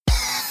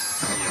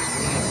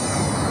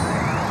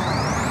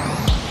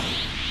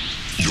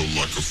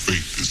The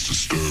faith is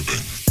disturbing.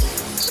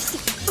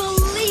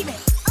 Believe it.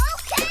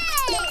 Okay.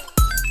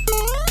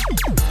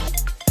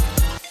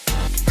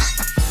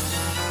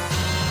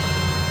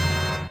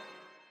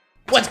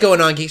 What's going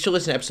on, geeks? You're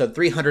listening to episode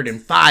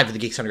 305 of the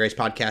Geeks Under Grace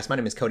podcast. My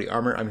name is Cody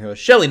Armour. I'm here with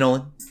Shelly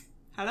Nolan.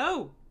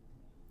 Hello.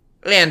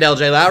 And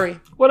LJ Lowry.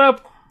 What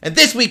up? And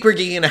this week we're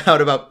geeking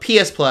out about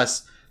PS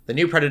Plus, the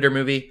new Predator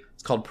movie.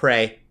 It's called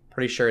Prey.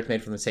 Pretty sure it's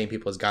made from the same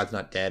people as God's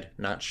Not Dead.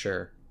 Not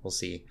sure. We'll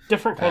see.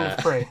 Different kind of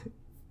prey.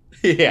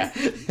 Yeah.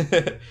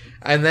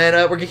 And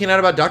then we're geeking out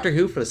about Doctor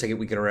Who for the second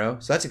week in a row.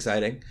 So that's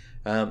exciting.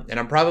 And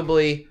I'm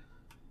probably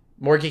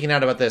more geeking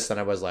out about this than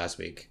I was last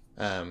week.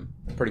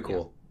 Pretty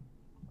cool.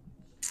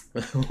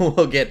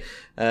 We'll get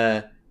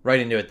right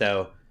into it,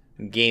 though.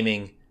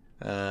 Gaming.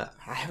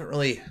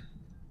 I've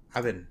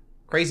been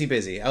crazy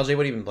busy. LJ,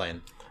 what have you been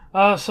playing?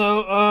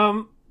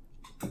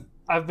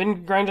 I've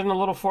been grinding a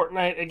little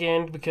Fortnite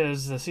again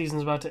because the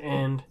season's about to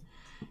end.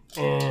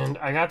 And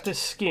I got this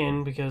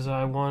skin because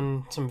I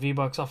won some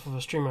V-Bucks off of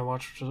a stream I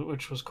watched,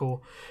 which was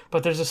cool.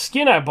 But there's a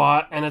skin I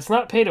bought, and it's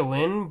not pay to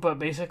win, but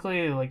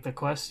basically, like, the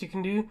quests you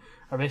can do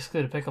are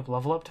basically to pick up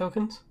level up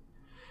tokens.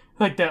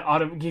 Like,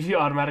 that give you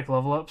automatic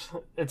level ups.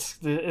 It's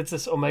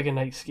this Omega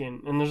Knight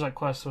skin, and there's, like,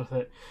 quests with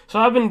it. So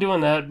I've been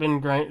doing that,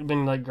 been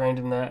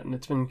grinding that, and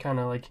it's been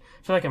kind of, like,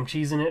 I feel like I'm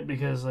cheesing it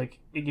because, like,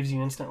 it gives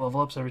you instant level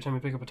ups every time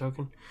you pick up a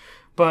token.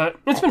 But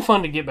it's been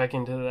fun to get back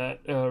into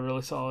that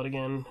really solid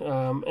again.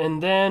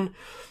 And then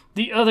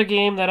the other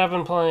game that I've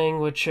been playing,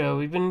 which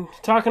we've been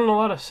talking a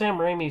lot of Sam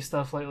Raimi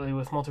stuff lately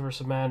with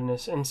Multiverse of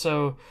Madness. And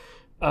so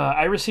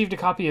I received a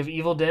copy of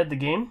Evil Dead, the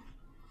game,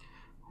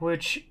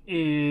 which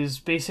is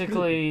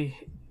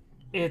basically,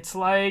 it's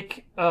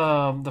like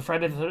the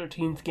Friday the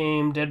 13th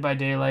game, Dead by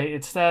Daylight.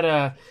 It's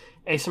that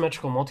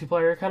asymmetrical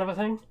multiplayer kind of a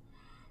thing.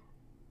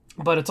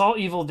 But it's all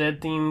Evil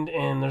Dead themed,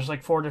 and there's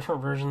like 4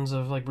 different versions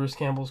of like Bruce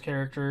Campbell's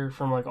character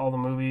from like all the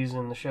movies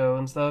and the show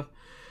and stuff.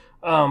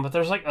 But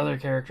there's like other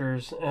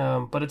characters,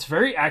 but it's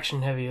very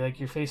action heavy. Like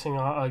you're facing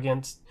off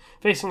against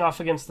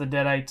the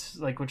Deadites,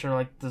 like which are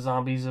like the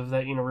zombies of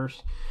that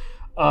universe.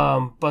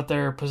 But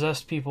they're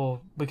possessed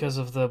people because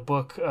of the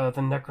book, the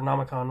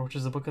Necronomicon, which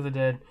is the Book of the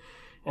Dead.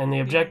 And the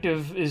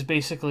objective is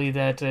basically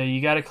that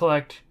you got to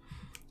collect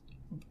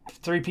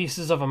 3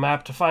 pieces of a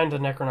map to find the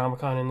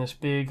Necronomicon in this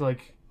big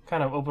like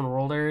kind of open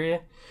world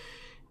area,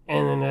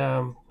 and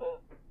then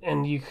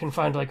and you can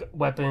find like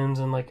weapons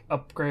and like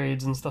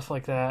upgrades and stuff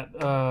like that.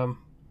 And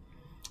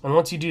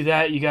once you do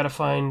that, you got to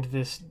find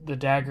the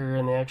dagger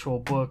in the actual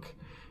book,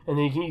 and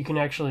then you can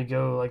actually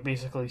go like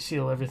basically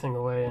seal everything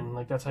away, and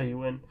like that's how you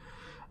win.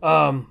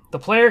 The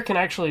player can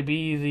actually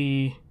be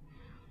the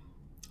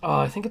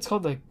I think it's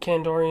called the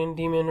Kandorian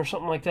demon or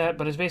something like that,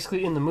 but it's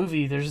basically in the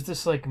movie there's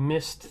this like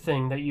mist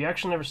thing that you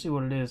actually never see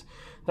what it is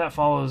that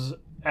follows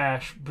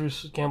Ash,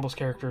 Bruce Campbell's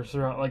character,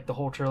 throughout like the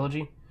whole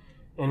trilogy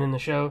and in the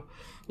show.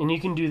 And you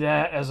can do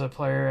that as a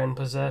player and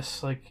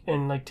possess like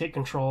and like take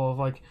control of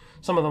like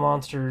some of the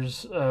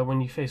monsters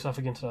when you face off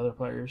against other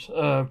players.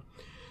 So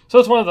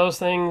it's one of those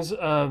things.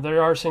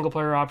 There are single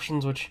player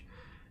options which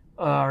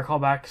are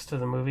callbacks to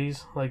the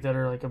movies, like that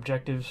are like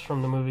objectives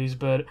from the movies,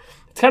 but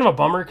it's kind of a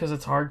bummer because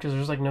it's hard because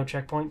there's like no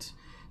checkpoints.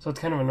 So it's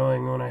kind of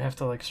annoying when I have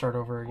to like start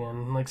over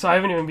again. Like, so I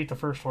haven't even beat the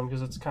first one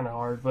because it's kind of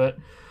hard, but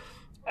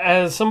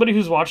as somebody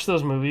who's watched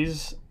those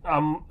movies,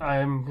 I'm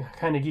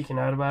kind of geeking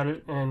out about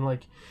it, and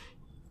like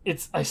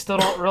I still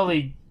don't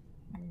really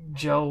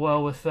gel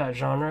well with that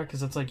genre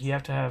because it's like you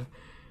have to have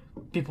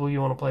people you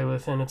want to play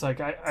with, and it's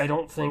like I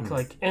don't think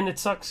like, and it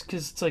sucks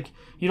because it's like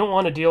you don't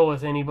want to deal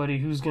with anybody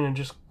who's gonna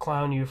just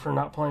clown you for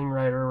not playing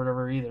right or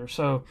whatever either.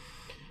 So,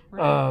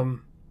 so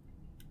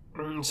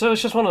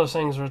it's just one of those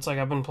things where it's like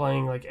I've been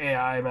playing like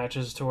AI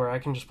matches to where I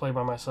can just play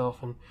by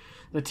myself, and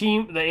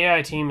the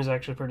AI team is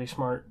actually pretty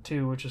smart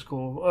too, which is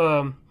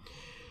cool.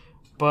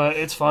 But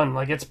it's fun.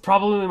 Like it's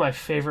probably my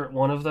favorite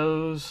one of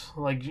those,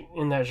 like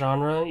in that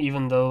genre,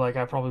 even though like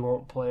I probably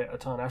won't play it a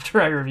ton after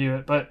I review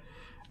it. But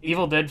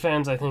Evil Dead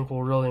fans, I think,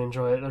 will really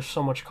enjoy it. There's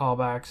so much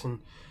callbacks and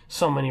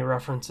so many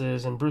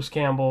references, and Bruce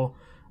Campbell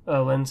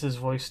lends his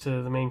voice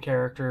to the main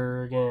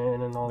character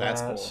again and all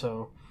That's that.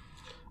 cool.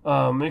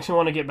 So makes me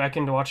want to get back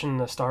into watching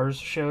the Stars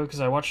show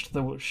because I watched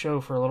the show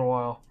for a little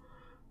while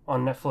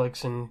on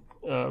Netflix, and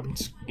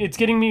it's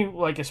getting me,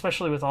 like,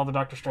 especially with all the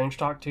Doctor Strange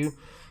talk too,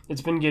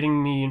 it's been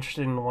getting me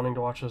interested in wanting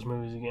to watch those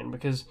movies again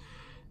because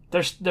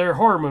they're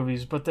horror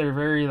movies, but they're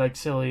very like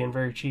silly and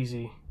very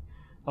cheesy,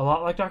 a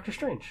lot like Doctor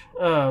Strange.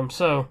 But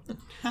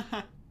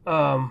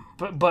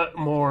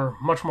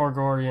much more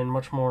gory and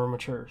much more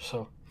mature.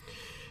 So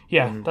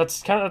yeah,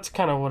 that's kind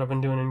of what I've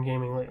been doing in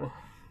gaming lately.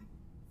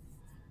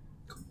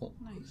 Cool.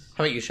 Nice.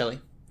 How about you, Shelly?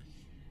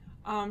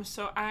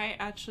 So I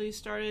actually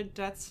started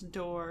Death's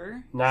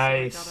Door.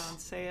 Nice. So I got it on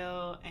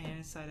sale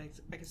and decided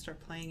I could start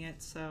playing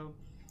it. So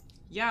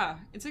yeah,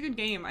 it's a good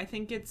game. I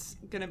think it's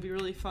gonna be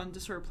really fun to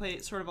sort of play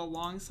it sort of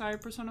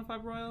alongside Persona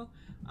 5 Royal.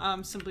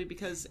 Simply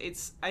because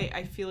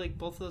I feel like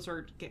both of those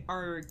are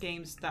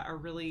games that are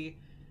really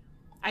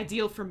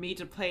ideal for me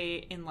to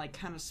play in like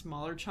kind of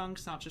smaller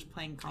chunks, not just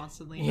playing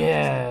constantly, not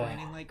Yeah. just like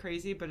grinding like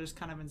crazy, but just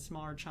kind of in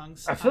smaller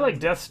chunks. I feel like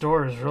Death's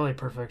Door is really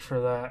perfect for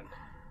that.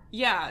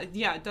 Yeah,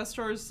 Death's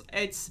Door's,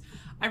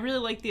 I really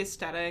like the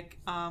aesthetic.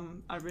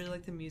 I really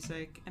like the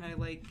music, and I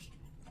like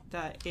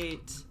that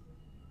it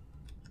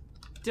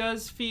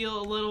does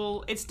feel a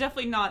little. It's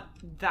definitely not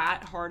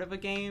that hard of a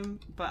game,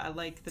 but I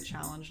like the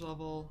challenge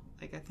level.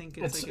 Like I think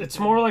it's like It's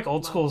more like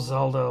old school level.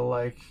 Zelda,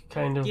 like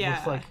kind of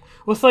Yeah.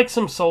 with like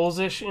some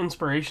Souls-ish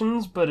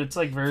inspirations, but it's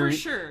like very For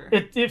sure.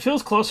 It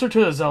feels closer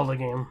to a Zelda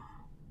game.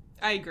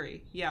 I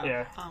agree. Yeah.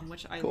 Yeah.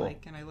 Which I Cool.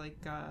 like, and I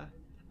like.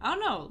 I don't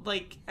know.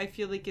 Like I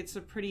feel like it's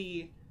a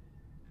pretty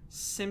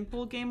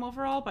simple game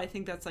overall, but I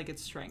think that's like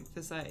its strength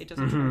is that it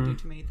doesn't try to do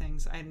too many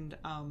things, and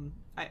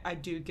I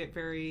do get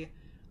very,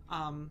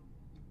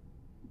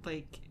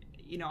 like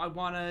I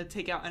want to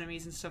take out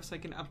enemies and stuff so I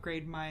can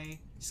upgrade my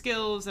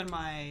skills and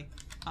my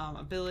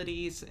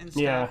abilities and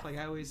stuff. Yeah. Like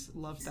I always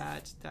love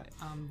that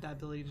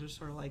ability to just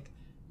sort of like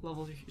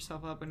level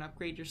yourself up and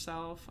upgrade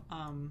yourself.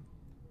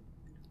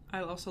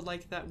 I also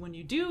like that when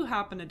you do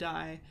happen to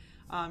die,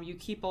 you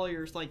keep all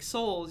your like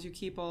souls, you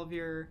keep all of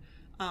your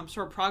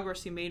sort of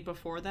progress you made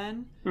before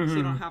then, so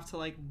you don't have to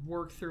like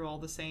work through all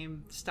the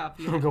same stuff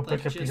you Go like,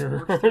 pick up just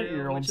your- work through,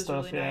 your old which is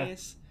stuff, really yeah.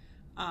 nice.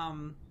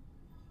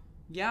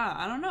 Yeah,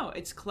 I don't know.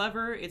 It's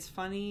clever. It's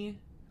funny.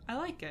 I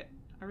like it.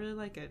 I really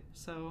like it.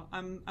 So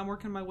I'm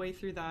working my way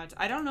through that.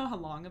 I don't know how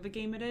long of a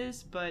game it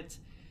is, but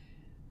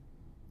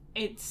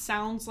it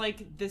sounds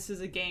like this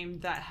is a game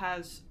that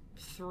has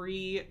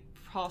 3,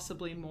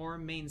 possibly more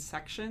main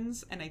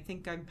sections, and I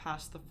think I'm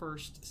past the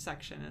first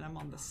section and I'm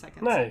on the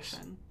second Nice.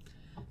 section.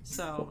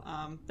 So,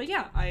 but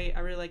yeah, I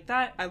really like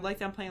that. I like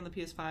that I'm playing on the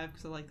PS5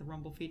 because I like the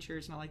rumble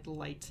features and I like the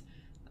light,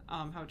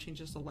 how it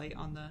changes the light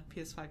on the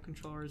PS5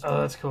 controller as well.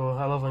 Oh, that's cool.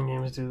 I love when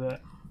games do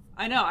that.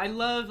 I know. I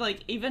love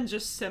like even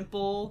just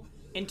simple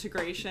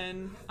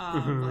integration,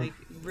 like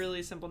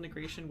really simple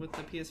integration with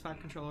the PS5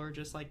 controller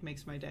just like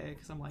makes my day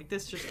because I'm like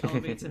this just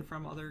elevates it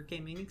from other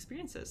gaming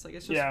experiences. Like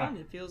it's just Yeah. fun.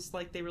 It feels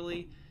like they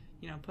really,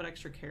 put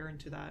extra care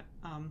into that.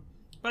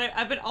 But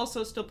I've been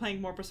also still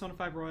playing more Persona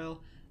 5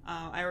 Royal.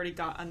 I already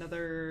got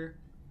another.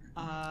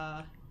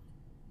 I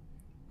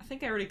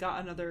think I already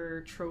got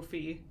another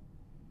trophy,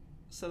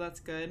 so that's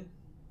good.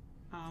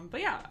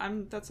 But yeah,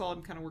 that's all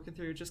I'm kind of working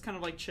through. Just kind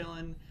of like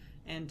chilling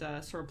and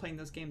sort of playing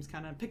those games,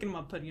 kind of picking them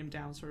up, putting them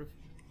down, sort of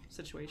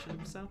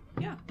situation. So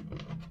yeah.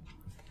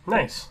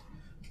 Nice.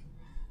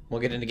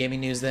 We'll get into gaming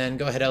news then.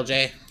 Go ahead,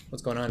 LJ.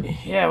 What's going on?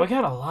 Yeah, we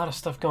got a lot of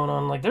stuff going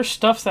on. Like, there's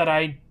stuff that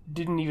I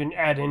didn't even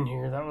add in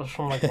here. That was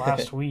from, like,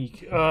 last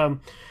week.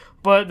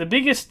 But the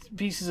biggest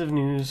pieces of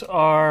news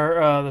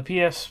are the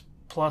PS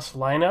Plus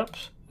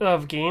lineups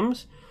of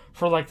games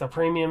for, like, the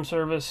premium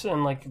service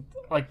and,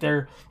 like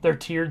their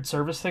tiered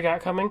service they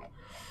got coming.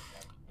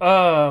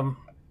 So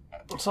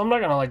I'm not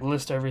gonna, like,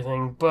 list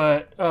everything,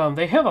 but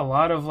they have a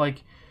lot of,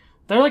 like...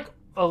 They're, like,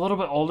 a little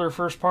bit older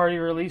first-party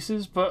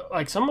releases, but,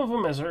 like, some of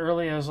them as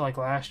early as, like,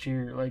 last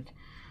year. Like,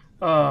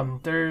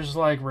 there's,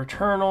 like,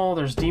 Returnal,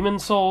 there's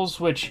Demon's Souls,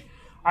 which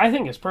I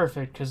think is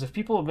perfect, because if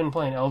people have been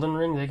playing Elden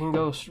Ring, they can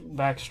go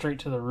back straight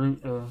to the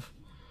root of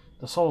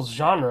the Souls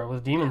genre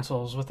with Demon's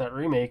Souls with that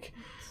remake.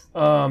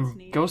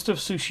 neat. Ghost of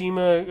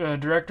Tsushima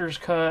Director's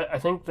Cut, I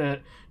think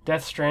the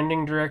Death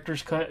Stranding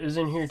Director's Cut is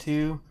in here,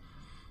 too.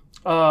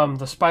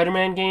 The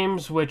Spider-Man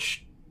games,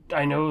 which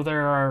I know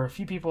there are a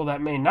few people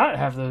that may not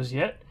have those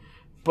yet,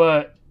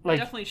 but like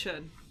Definitely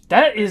should.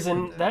 that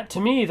isn't that to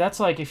me. That's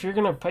like if you're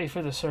gonna pay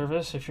for the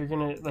service, if you're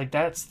gonna like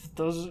that's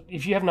those.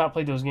 If you have not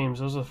played those games,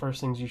 those are the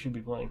first things you should be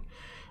playing.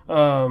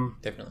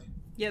 Definitely.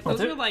 Yeah, those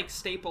But are like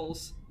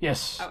staples.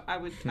 Yes, I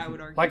would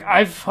argue. like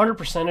I've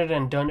 100%ed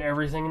and done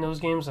everything in those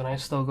games, and I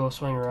still go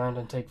swing around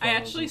and take. I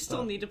photos actually and still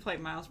stuff. need to play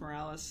Miles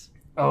Morales.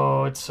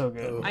 Oh, it's so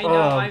good. I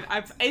know.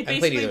 I've played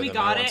basically either of we them.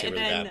 got I want it, to and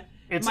really then bad.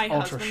 It's my ultra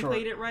husband short.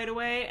 played it right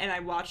away, and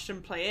I watched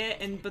him play it.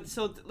 And but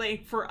so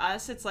like for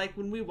us, it's like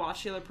when we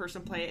watch the other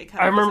person play it. It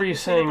kind I of remember doesn't you hit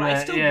saying but I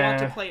that, still yeah. want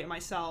to play it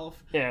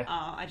myself. Yeah.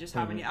 I just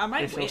haven't yet. I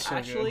might It feels wait so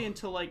actually good.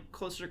 until like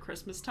closer to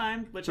Christmas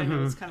time, which I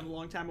know is kind of a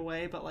long time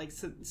away, but like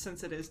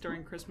since it is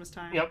during Christmas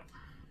time. Yep.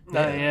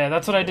 Yeah,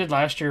 that's what I did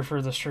last year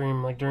for the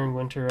stream. Like during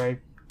winter, I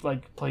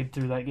like played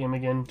through that game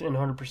again and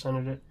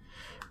 100%ed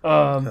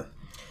it.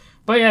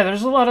 But yeah,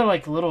 there's a lot of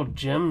like little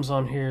gems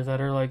on here that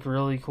are like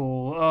really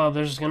cool.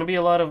 There's going to be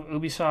a lot of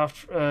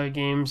Ubisoft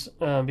games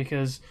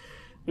because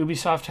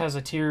Ubisoft has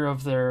a tier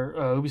of their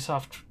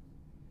Ubisoft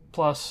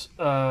Plus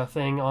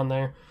thing on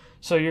there.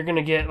 So you're going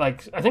to get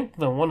like I think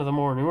one of the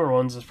more newer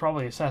ones is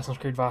probably Assassin's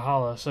Creed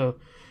Valhalla. So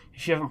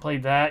if you haven't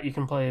played that, you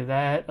can play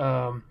that.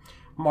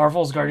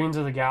 Marvel's Guardians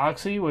of the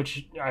Galaxy,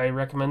 which I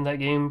recommend that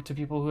game to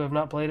people who have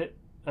not played it.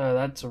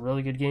 That's a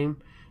really good game.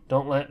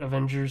 Don't let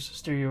Avengers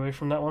steer you away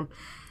from that one.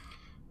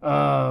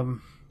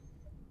 And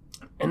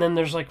then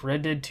there's like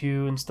Red Dead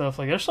 2 and stuff.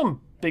 Like there's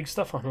some big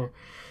stuff on here.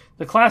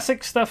 The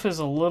classic stuff is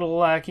a little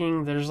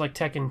lacking. There's like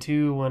Tekken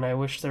 2 when I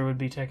wish there would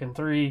be Tekken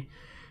 3.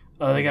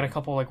 They got a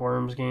couple like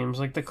Worms games.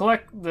 Like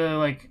the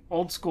like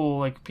old school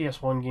like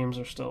PS1 games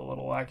are still a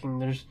little lacking.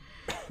 There's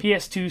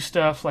PS2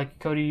 stuff like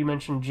Cody, you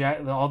mentioned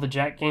all the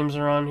Jack games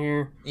are on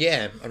here.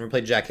 Yeah, I've never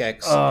played Jack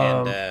X,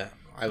 and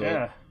I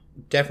will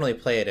definitely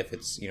play it if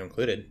it's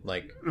included.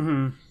 Like,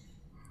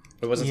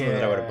 it wasn't something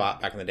that I would have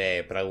bought back in the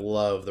day, but I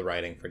love the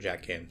writing for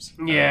Jack games.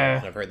 Yeah,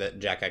 and I've heard that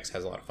Jack X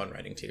has a lot of fun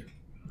writing too.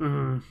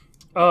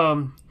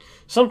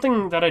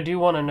 Something that I do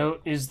want to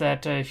note is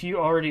that if you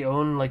already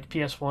own like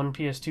PS1,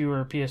 PS2,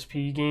 or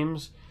PSP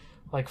games,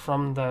 like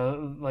from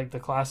the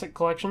classic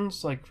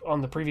collections, like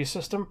on the previous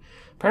system,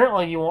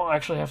 apparently you won't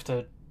actually have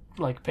to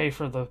like pay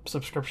for the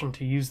subscription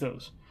to use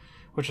those,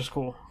 which is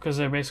cool because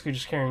they're basically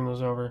just carrying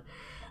those over.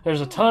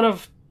 There's a ton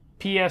of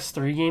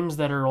PS3 games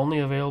that are only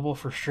available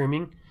for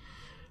streaming,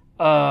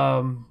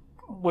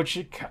 which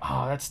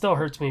that still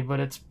hurts me, but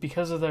it's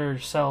because of their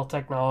cell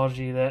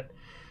technology that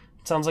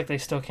it sounds like they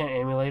still can't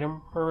emulate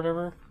them or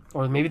whatever,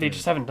 or maybe they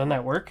just haven't done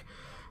that work.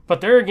 But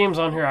there are games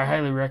on here I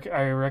highly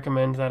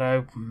recommend that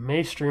I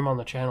may stream on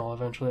the channel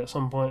eventually at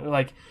some point,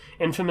 like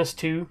Infamous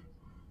 2,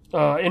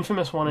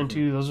 Infamous 1 and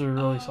 2. Those are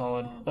really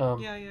solid.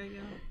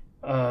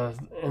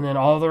 And then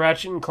all the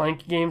Ratchet and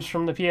Clank games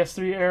from the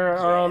PS3 era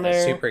are on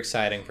there. Super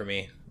exciting for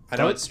me. I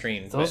know it's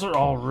streamed. Those are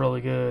all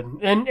really good.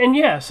 And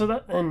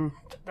so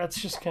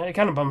that's just it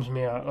kind of bums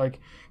me out, like,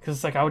 because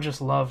it's like I would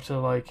just love to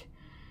like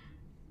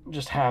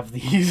just have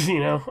these,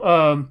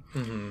 So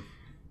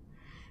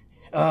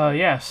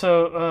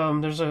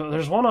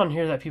there's one on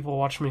here that people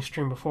watched me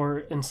stream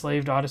before,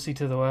 Enslaved Odyssey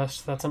to the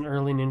West. That's an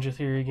early Ninja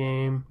Theory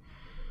game.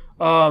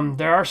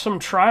 There are some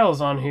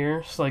trials on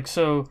here.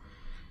 So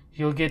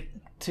you'll get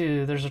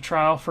to, there's a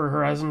trial for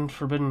Horizon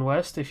Forbidden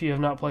West if you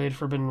have not played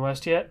Forbidden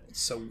West yet.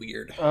 It's so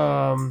weird.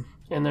 And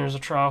there's a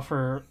trial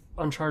for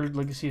Uncharted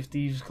Legacy of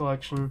Thieves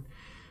Collection,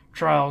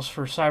 trials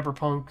for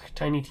Cyberpunk,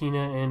 Tiny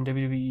Tina, and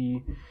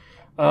WWE.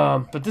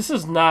 But this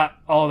is not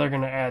all they're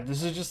going to add.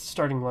 This is just the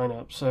starting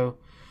lineup. So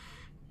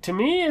to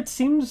me, it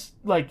seems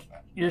like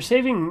you're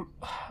saving.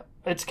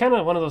 It's kind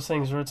of one of those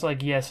things where it's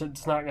like, yes,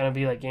 it's not going to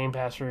be like Game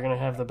Pass where you're going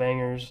to have the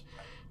bangers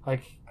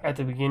like at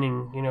the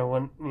beginning,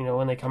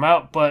 when they come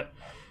out. But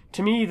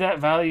to me, that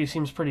value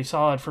seems pretty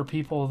solid for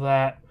people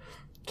that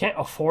can't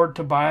afford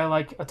to buy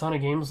like a ton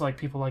of games, like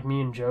people like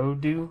me and Joe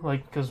do,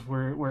 like because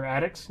we're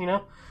addicts,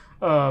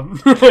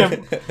 But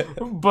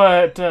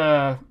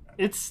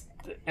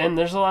and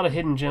there's a lot of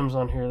hidden gems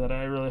on here that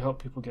I really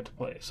hope people get to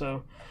play.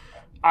 So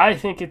I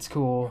think it's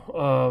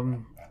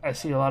cool. I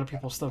see a lot of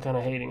people still kind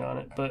of hating on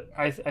it, but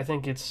I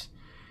think it's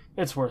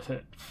worth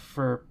it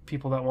for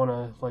people that want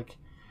to like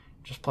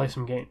just play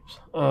some games.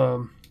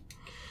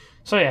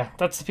 So yeah,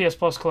 that's the PS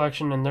Plus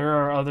collection, and there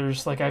are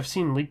others. Like I've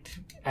seen leaked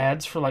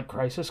ads for like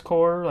Crisis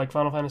Core, like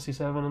Final Fantasy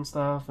VII and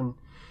stuff, and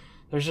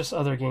there's just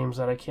other games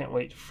that I can't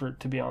wait for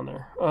it to be on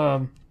there.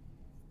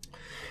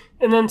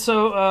 And then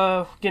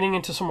getting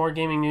into some more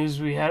gaming news,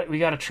 we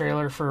got a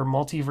trailer for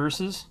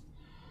Multiverses.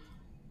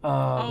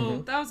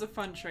 That was a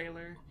fun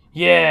trailer.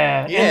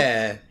 Yeah.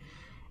 Yeah.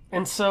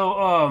 And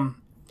so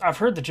I've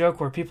heard the joke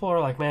where people are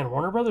like, man,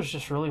 Warner Brothers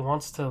just really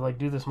wants to like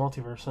do this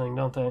multiverse thing,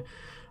 don't they?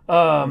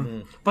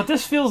 But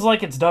this feels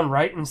like it's done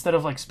right instead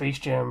of like Space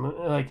Jam.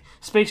 Like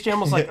Space Jam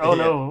was like, oh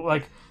no,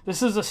 like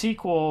this is a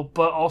sequel,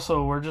 but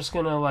also we're just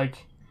gonna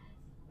like,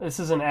 this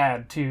is an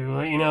ad too,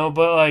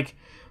 but like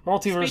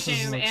Multiverses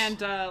Space Jam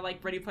and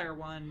like Ready Player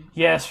One.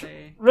 Yes,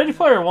 Ready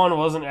Player One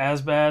wasn't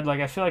as bad.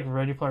 Like I feel like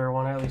Ready Player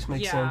One at least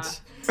makes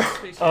sense.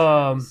 Space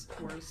Jam was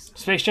worse.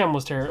 Space Jam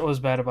was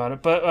bad about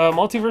it, but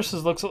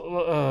Multiverses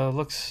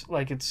looks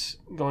like it's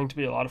going to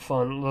be a lot of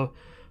fun.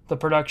 The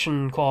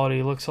production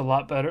quality looks a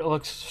lot better. It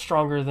looks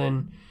stronger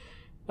than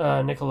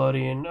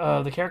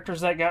Nickelodeon. The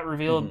characters that got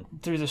revealed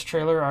through this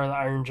trailer are the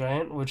Iron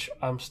Giant, which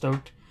I'm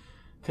stoked.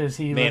 Because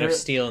Man of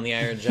Steel and the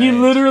Iron Giant. He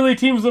literally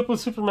teams up with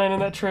Superman in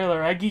that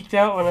trailer. I geeked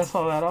out when I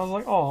saw that. I was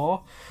like, "Aw."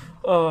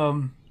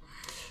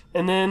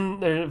 And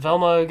then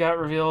Velma got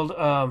revealed.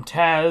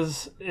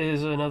 Taz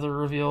is another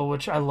reveal,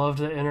 which I loved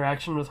the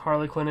interaction with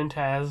Harley Quinn and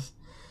Taz.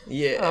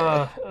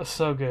 Yeah.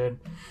 So good.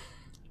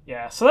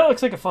 Yeah, so that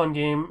looks like a fun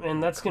game,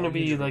 and that's going to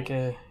be like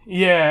a...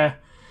 Yeah.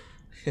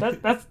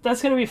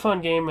 That's going to be a fun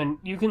game, and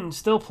you can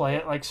still play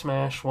it like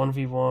Smash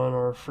 1v1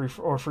 or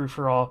free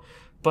for all.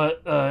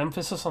 But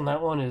emphasis on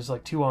that one is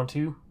like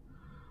 2-on-2,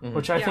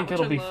 which I think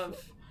it'll be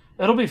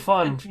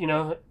fun.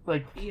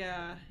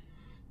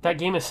 That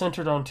game is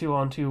centered on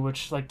 2-on-2,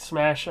 which like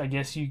Smash, I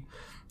guess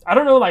I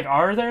don't know. Like,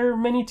 are there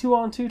many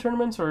 2-on-2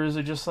 tournaments, or is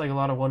it just like a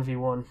lot of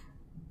 1v1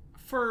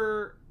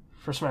 for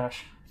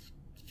Smash?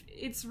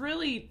 It's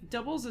really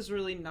doubles is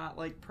really not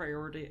like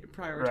prioritized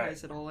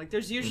right. at all. Like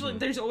there's usually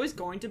there's always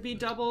going to be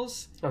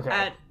doubles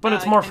but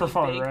it's more for any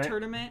fun, big right?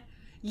 Tournament.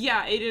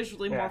 Yeah, it is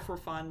really more for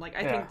fun. Like,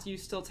 I think you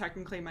still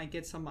technically might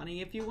get some money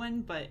if you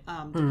win, but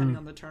depending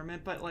on the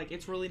tournament. But like,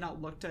 it's really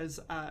not looked as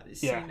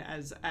seen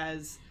as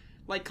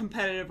like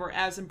competitive or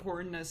as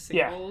important as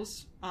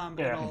singles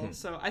at all.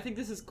 So I think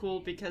this is cool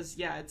because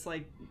it's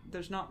like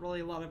there's not really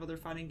a lot of other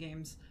fighting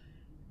games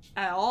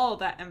at all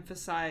that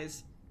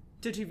emphasize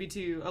to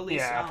 2v2 at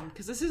least, Yeah.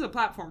 because this is a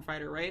platform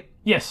fighter, right?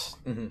 Yes.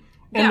 Mm-hmm. And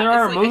Yeah, there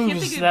are it's like- I can't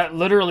moves think of- that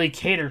literally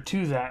cater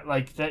to that,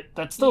 like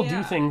that still do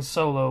Yeah. things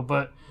solo,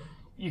 but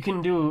you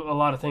can do a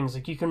lot of things.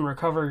 Like you can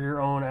recover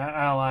your own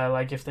ally,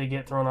 like if they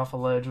get thrown off a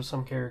ledge with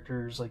some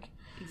characters. Like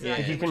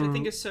Exactly, you which can- I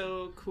think is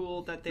so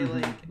cool that they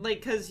Mm-hmm. like,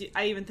 because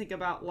I even think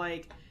about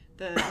like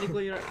the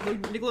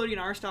Nickelodeon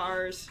R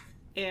Stars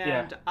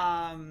and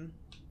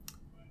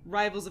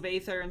Rivals of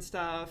Aether and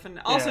stuff, and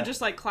also Yeah.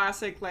 just like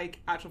classic like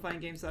actual fighting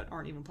games that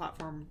aren't even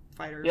platform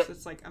fighters. Yep.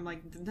 It's like I'm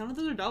like none of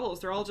those are doubles;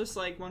 they're all just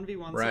like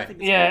 1v1. So I Right. think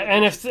it's yeah, cool that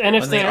and there's- if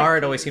When they they are,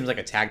 it always seems like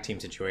a tag team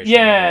situation.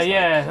 Yeah, It's like,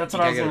 yeah, that's you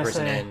what I gotta was get the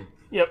gonna person say. in.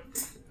 Yep.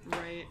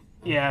 right.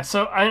 Yeah,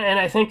 so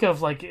I think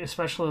of like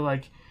especially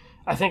like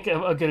I think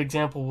a good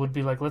example would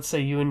be like let's say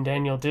you and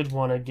Daniel did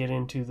want to get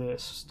into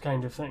this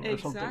kind of thing or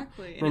something,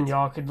 Exactly. and then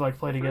y'all could like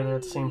play together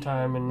at the same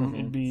time, and Mm-hmm.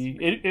 it'd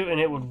be and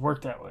it would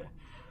work that way.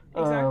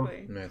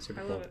 Exactly. Yeah, it's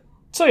super I cool. love it.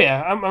 So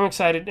yeah, I'm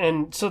excited,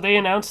 and so they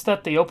announced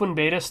that the open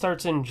beta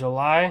starts in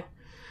July,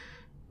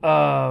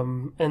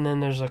 and then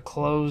there's a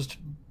closed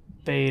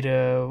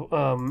beta.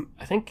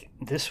 I think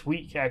this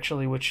week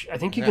actually, which I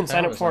think you can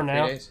sign up for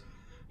now.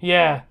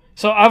 Yeah,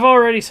 so I've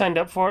already signed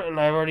up for it, and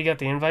I've already got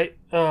the invite.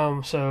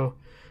 So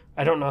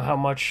I don't know how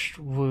much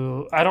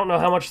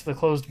the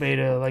closed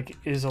beta like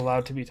is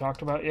allowed to be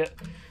talked about yet.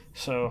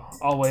 So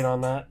I'll wait on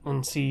that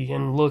and see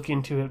and look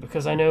into it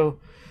because I know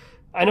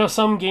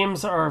some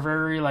games are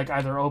very like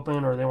either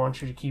open or they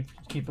want you to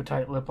keep a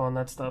tight lip on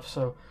that stuff.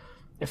 So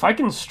if I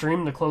can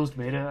stream the closed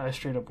beta, I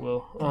straight up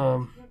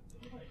will.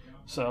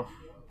 So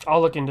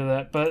I'll look into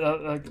that, but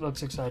that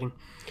looks exciting.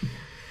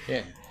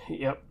 Yeah.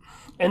 Yep.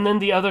 And then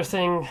the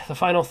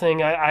final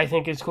thing I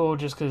think is cool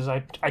just because I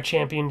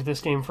championed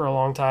this game for a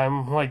long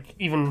time, like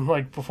even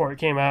like before it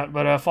came out.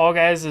 But Fall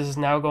Guys is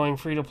now going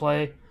free to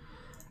play.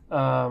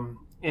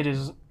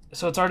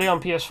 So it's already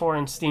on PS4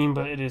 and Steam,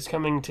 but it is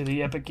coming to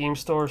the Epic Game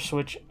Store,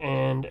 Switch,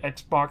 and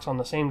Xbox on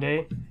the same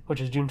day, which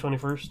is June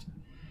 21st.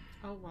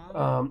 Oh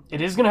wow.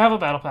 It is going to have a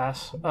battle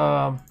pass.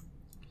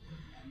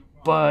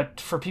 But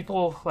for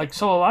people,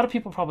 so a lot of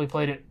people probably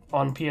played it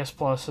on PS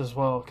Plus as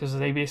well, because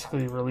they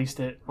basically released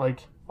it,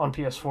 on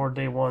PS4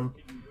 day one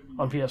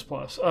on PS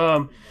Plus.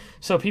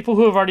 So people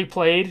who have already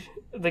played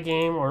the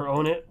game or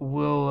own it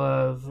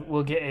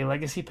will get a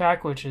Legacy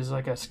Pack, which is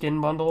like a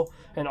skin bundle,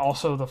 and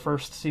also the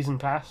first season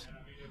pass.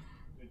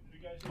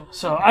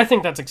 So I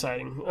think that's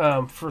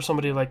exciting for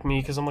somebody like me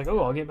because I'm like, oh,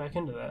 I'll get back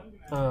into that.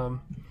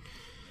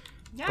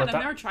 Yeah, but and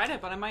I've never tried it,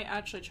 but I might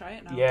actually try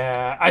it now.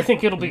 Yeah, I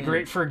think it'll be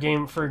great for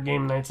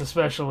game nights,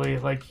 especially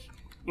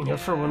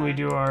for when we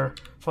do our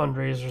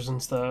fundraisers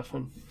and stuff.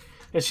 And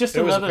it's just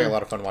It was another a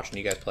lot of fun watching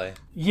you guys play.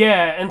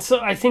 yeah, and so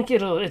I think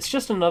it's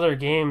just another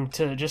game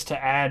to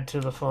add to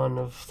the fun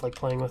of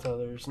playing with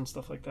others and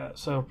stuff like that.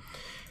 So.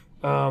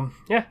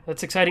 Yeah,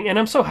 that's exciting, and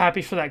I'm so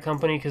happy for that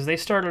company because they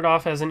started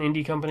off as an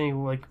indie company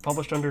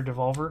published under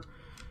Devolver,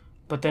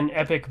 but then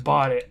Epic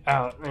bought it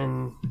out,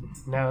 and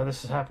now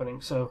this is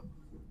happening. So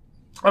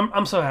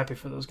I'm so happy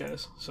for those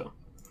guys. So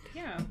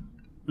Yeah.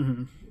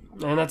 and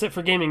that's it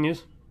for gaming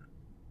news.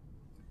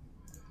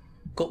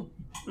 Cool.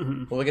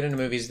 Well, we'll get into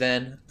movies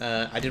then.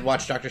 I did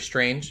watch Doctor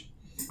Strange.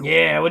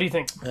 Yeah, what do you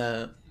think?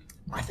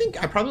 I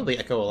think I probably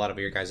echo a lot of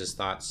your guys'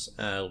 thoughts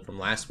from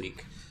last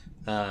week.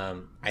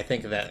 I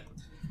think that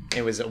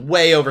it was a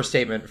way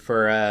overstatement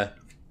for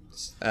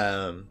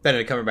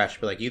Benedict Cumberbatch to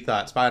be like, you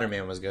thought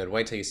Spider-Man was good.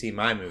 Wait till you see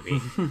my movie.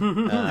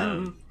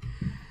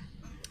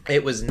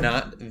 It was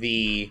not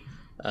the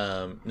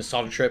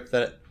nostalgia trip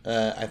that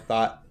I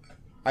thought.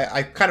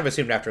 I kind of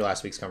assumed after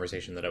last week's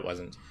conversation that it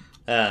wasn't.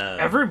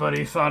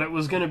 Everybody thought it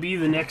was going to be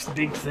the next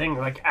big thing,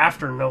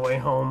 after No Way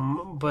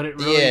Home, but it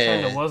really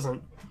kind of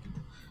wasn't.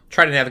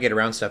 Try to navigate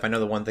around stuff. I know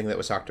the one thing that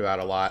was talked about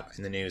a lot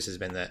in the news has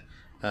been that,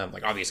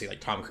 obviously,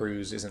 Tom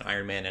Cruise is an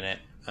Iron Man in it.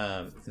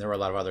 And there were a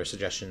lot of other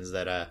suggestions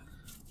that,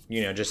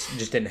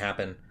 just didn't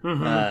happen.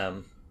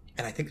 And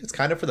I think it's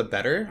kind of for the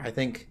better. I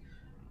think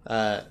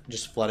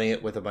just flooding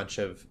it with a bunch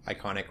of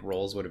iconic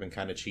roles would have been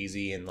kind of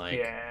cheesy and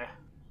Yeah.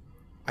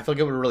 I feel like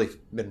it would have really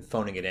been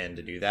phoning it in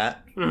to do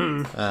that.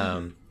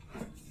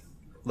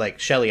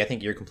 Shelley, I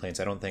think your complaints.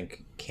 I don't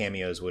think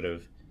cameos would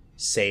have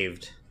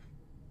saved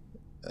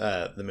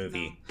the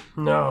movie.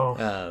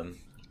 No.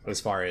 As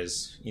far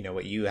as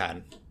what you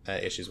had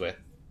issues with.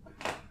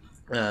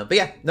 But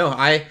yeah, no,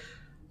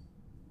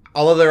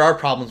 although there are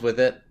problems with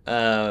it,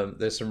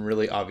 there's some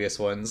really obvious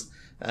ones.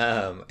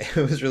 It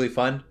was really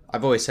fun.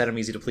 I've always said I'm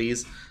easy to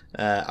please.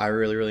 I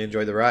really, really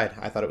enjoyed the ride.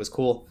 I thought it was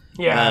cool.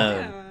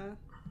 Yeah.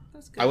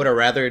 That's good. I would have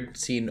rather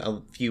seen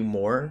a few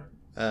more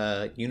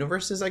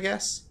universes, I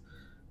guess.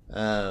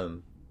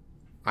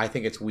 I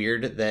think it's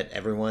weird that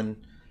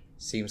everyone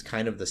seems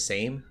kind of the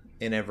same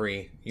in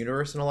every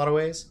universe in a lot of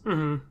ways.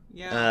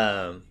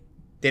 Yeah.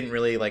 Didn't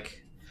really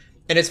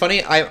and it's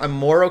funny, I'm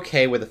more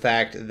okay with the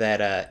fact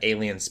that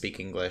aliens speak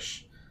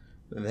English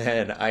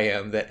than I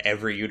am that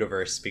every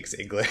universe speaks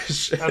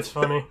English. That's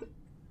funny.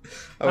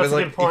 I was That's a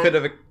like, good point. you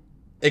could have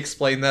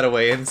explained that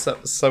away in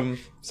some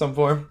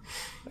form.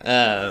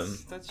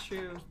 That's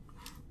true.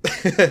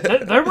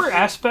 There were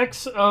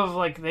aspects of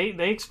like they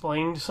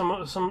explained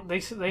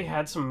they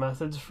had some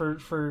methods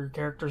for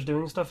characters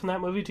doing stuff in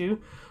that movie too,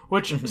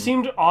 which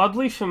seemed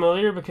oddly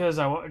familiar because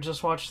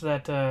just watched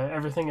that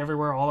Everything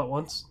Everywhere All at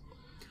Once.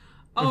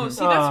 Oh,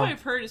 see, that's what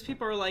I've heard is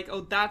people are like,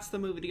 oh, that's the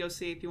movie to go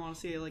see if you want to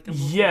see like a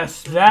multiverse Yes,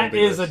 story. that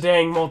is a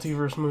dang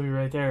multiverse movie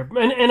right there.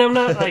 And I'm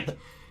not like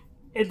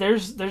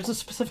there's a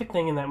specific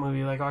thing in that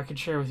movie like I could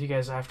share with you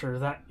guys after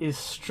that is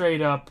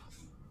straight up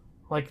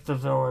like the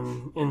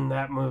villain in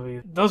that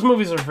movie. Those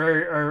movies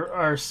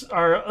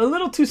are a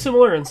little too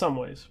similar in some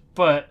ways,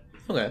 but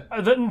Okay.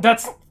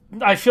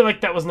 I feel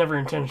like that was never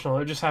intentional.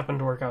 It just happened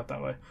to work out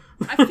that way.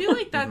 I feel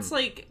like that's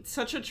like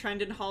such a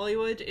trend in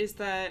Hollywood is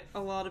that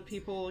a lot of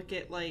people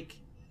get like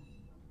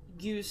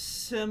use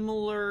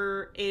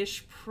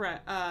similar-ish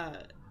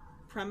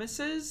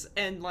premises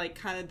and like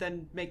kind of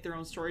then make their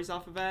own stories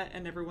off of it,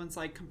 and everyone's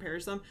like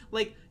compares them.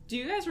 Like, do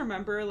you guys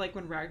remember like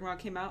when Ragnarok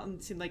came out and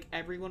it seemed like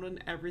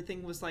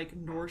everything was like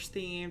Norse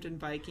themed and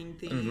Viking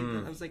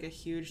themed? That was like a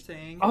huge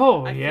thing.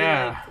 Oh, I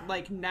yeah. feel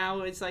like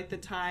now is like the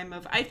time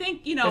of I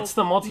think It's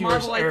the multiverse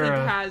Marvel era. I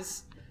think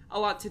has a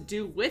lot to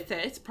do with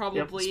it.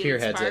 Probably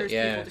Spearheads inspires it,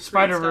 yeah. people to create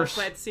Spider-Verse.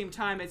 stuff, but at the same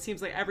time, it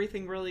seems like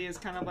everything really is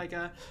kind of like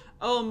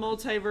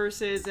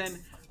multiverses and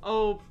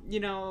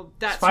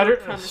that sort of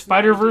premise and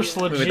Spider-Verse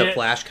idea. legit. With the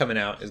Flash coming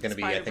out is going to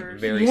be, I think,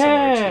 Spider-Verse. very similar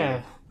Yeah.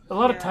 to. A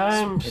lot of Yeah.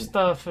 time In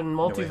stuff and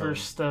No Way Home. multiverse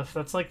stuff.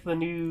 That's like the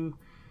new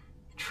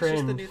It's just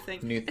trend. the new thing.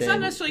 New It's not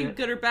thing. necessarily Yeah.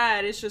 good or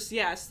bad. It's just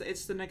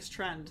it's the next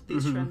trend.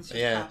 These trends just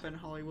Yeah. happen in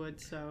Hollywood.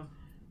 So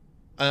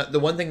The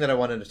one thing that I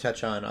wanted to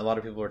touch on, a lot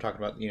of people were talking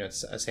about,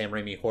 it's a Sam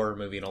Raimi horror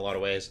movie in a lot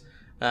of ways.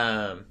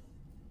 And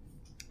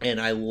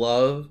I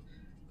love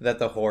that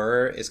the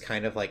horror is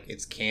kind of like,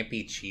 it's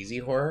campy, cheesy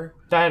horror.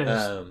 That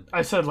is.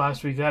 I said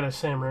last week, that is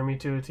Sam Raimi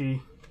to a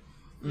T.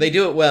 They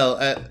do it well.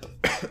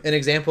 An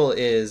example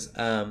is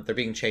they're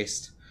being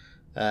chased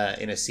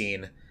in a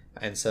scene,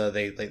 and so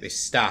they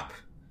stop,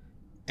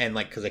 and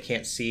like because they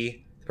can't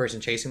see the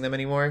person chasing them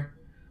anymore,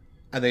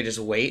 and they just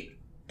wait,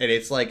 and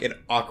it's like an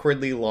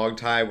awkwardly long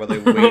time while they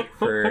wait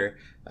for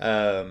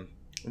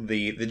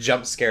the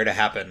jump scare to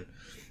happen.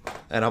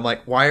 And I'm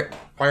like, why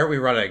aren't we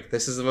running?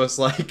 This is the most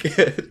like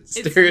literally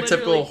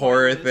stereotypical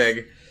horror pointless.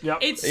 thing. Yep.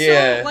 it's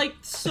Yeah. so like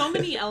so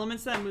many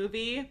elements of that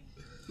movie,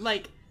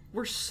 like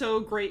were so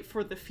great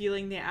for the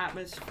feeling, the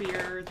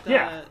atmosphere,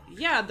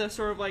 the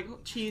sort of like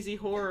cheesy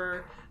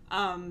horror,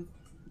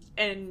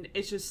 and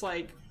it's just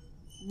like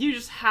you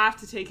just have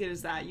to take it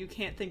as that. You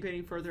can't think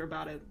any further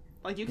about it.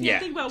 Like you can't Yeah,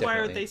 think about why are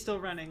definitely. they still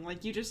running.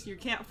 Like you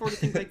can't afford to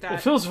think like that.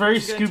 It feels very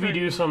It's gonna turn Scooby-Doo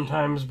into-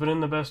 sometimes, but in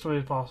the best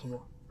way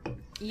possible.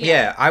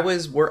 Yeah, I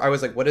was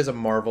like, what is a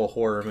Marvel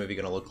horror movie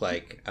going to look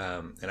like?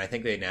 And I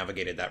think they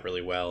navigated that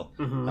really well.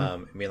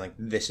 And being like,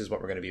 this is what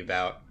we're going to be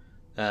about.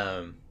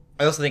 I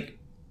also think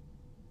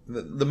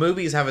the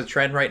movies have a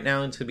trend right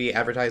now to be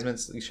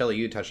advertisements. Shelley,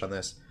 you touched on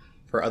this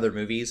for other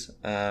movies,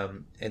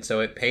 and so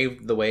it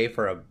paved the way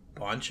for a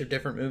bunch of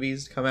different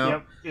movies to come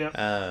out. Yep.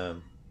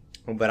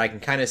 But I can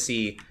kind of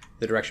see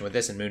the direction with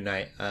this and Moon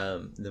Knight,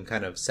 them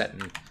kind of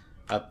setting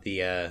up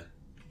the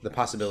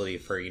possibility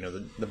for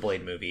the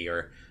Blade movie,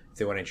 or if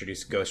they want to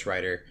introduce Ghost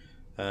Rider,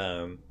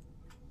 or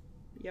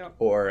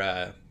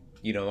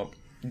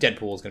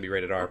Deadpool is going to be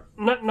rated R.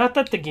 Not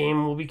that the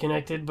game will be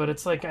connected, but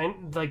it's like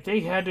they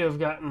had to have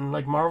gotten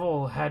like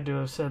Marvel had to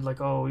have said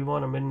like, oh, we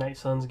want a Midnight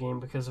Suns game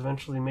because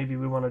eventually maybe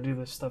we want to do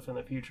this stuff in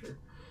the future.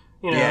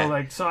 Yeah.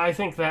 Like so I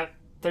think that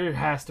there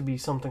has to be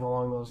something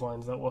along those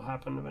lines that will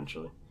happen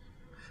eventually.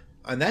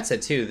 And that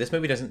said, too, this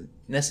movie doesn't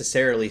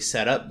necessarily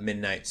set up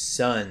Midnight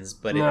Suns,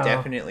 but No. it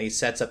definitely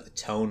sets up the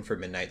tone for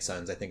Midnight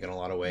Suns, I think, in a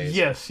lot of ways.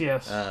 Yes.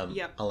 Yep.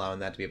 Allowing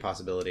that to be a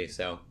possibility.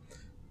 So,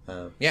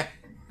 yeah.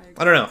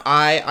 I don't know.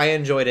 I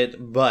enjoyed it,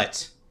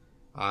 but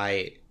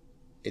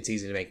it's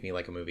easy to make me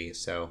like a movie,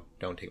 so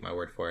don't take my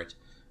word for it.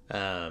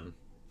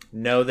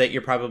 Know that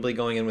you're probably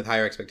going in with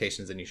higher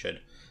expectations than you should.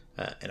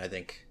 And I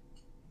think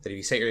that if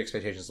you set your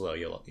expectations low,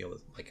 you'll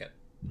like it.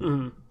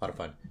 Mm-hmm. A lot of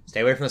fun. Stay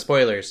away from the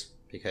spoilers,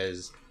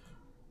 because...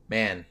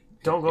 Man,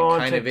 Don't go it on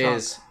kind of TikTok.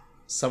 is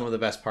some of the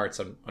best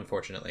parts,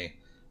 unfortunately,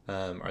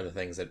 are the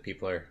things that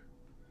people are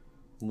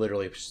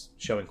literally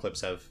showing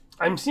clips of.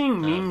 I'm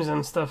seeing memes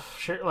and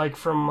stuff like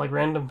from like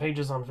random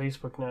pages on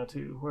Facebook now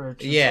too, where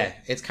it's just like,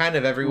 It's kind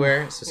of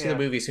everywhere. So see yeah. the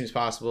movie as soon as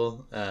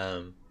possible.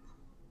 That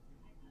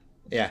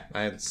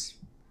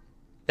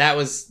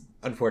was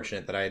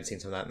unfortunate that I had seen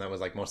some of that, and that was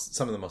like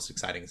some of the most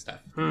exciting stuff.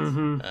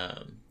 mhm.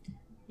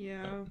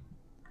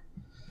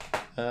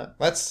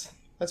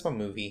 That's my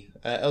movie.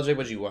 LJ,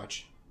 what'd you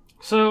watch?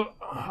 So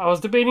I was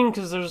debating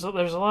because there's a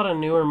lot of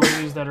newer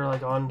movies that are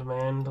like on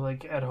demand,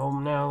 like at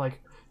home now,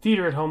 like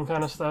theater at home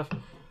kind of stuff.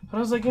 But I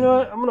was like, you know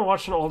what? I'm gonna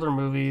watch an older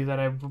movie that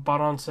I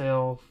bought on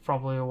sale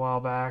probably a while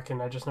back,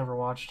 and I just never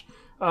watched.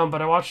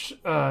 But I watched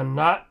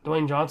not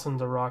Dwayne Johnson's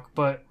The Rock,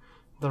 but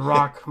The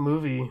Rock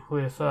movie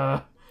with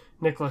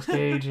Nicolas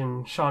Cage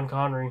and Sean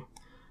Connery.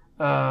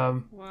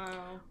 Wow.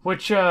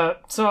 Which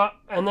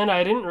and then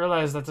I didn't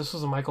realize that this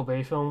was a Michael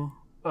Bay film.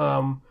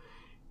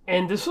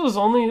 And this was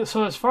only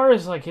so as far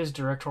as like his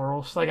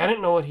directorial, like I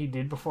didn't know what he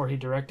did before he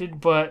directed,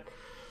 but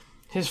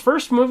his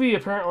first movie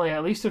apparently,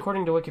 at least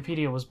according to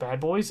Wikipedia, was Bad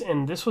Boys,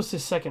 and this was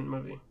his second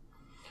movie.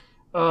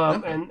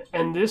 And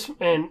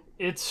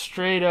it's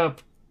straight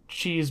up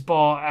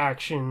cheeseball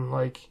action,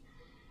 like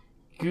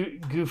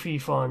goofy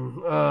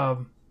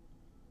fun,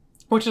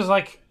 which is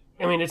like,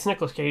 I mean, it's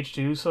Nicolas Cage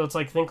too, so it's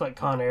like, think like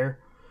Con Air,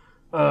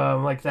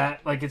 like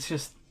that, like it's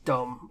just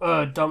dumb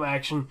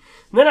action.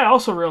 And then I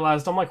also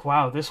realized, I'm like,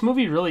 wow, this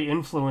movie really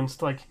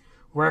influenced like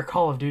where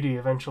Call of Duty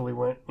eventually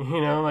went,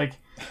 you know, like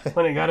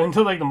when it got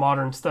into like the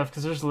modern stuff,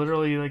 because there's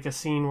literally like a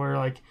scene where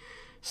like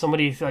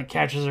somebody like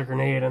catches a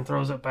grenade and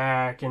throws it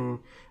back, and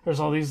there's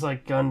all these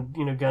like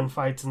gun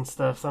fights and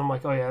stuff. So I'm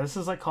like, oh yeah, this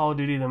is like Call of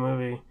Duty the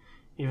movie,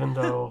 even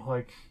though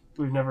like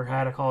we've never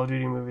had a Call of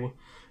Duty movie.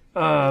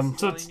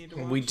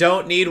 We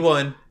don't need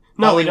one.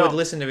 No, we Hollywood, don't.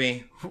 listen to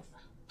me.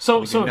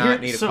 So We do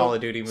not need a Call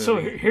of Duty movie. So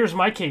here's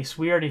my case.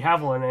 We already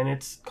have one, and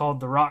it's called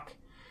The Rock,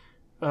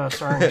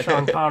 starring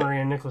Sean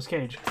Connery and Nicolas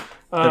Cage.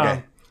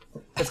 Okay.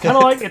 It's kind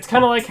of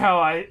like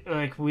how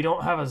we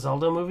don't have a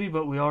Zelda movie,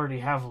 but we already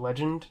have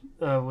Legend,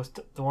 with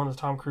the one with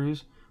Tom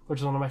Cruise, which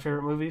is one of my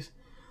favorite movies.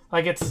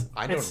 Like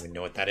I don't even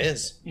know what that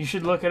is. You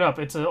should look it up.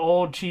 It's an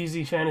old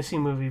cheesy fantasy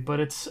movie, but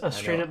it's a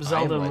straight up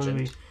Zelda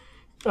movie.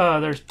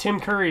 There's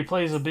Tim Curry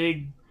plays a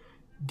big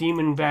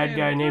demon bad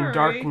guy named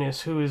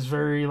Darkness, who is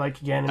very like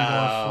Ganondorf.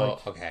 Oh,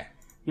 like, okay.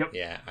 Yep.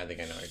 Yeah, I think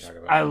I know what you're talking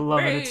about. I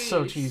love it. It's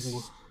so cheesy.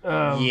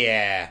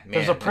 Yeah, man.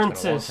 There's a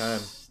princess. It's been a long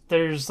time.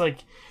 There's like,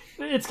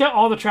 it's got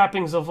all the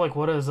trappings of like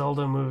what a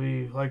Zelda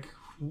movie like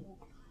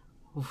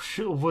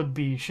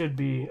should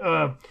be. So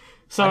I it's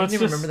didn't even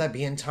just, remember that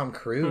being Tom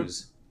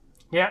Cruise.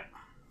 Yeah,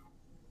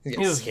 He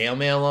got scale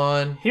mail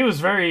on. he was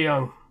very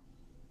young.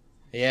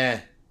 Yeah.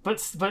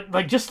 But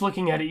like just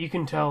looking at it, you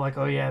can tell like,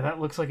 oh yeah,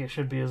 that looks like it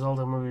should be a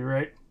Zelda movie,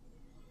 right?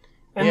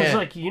 And Yeah. it's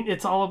like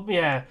it's all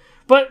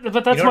But that's You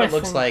know my what it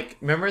looks thing. like?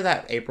 Remember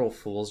that April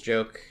Fool's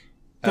joke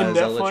The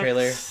Zelda Netflix?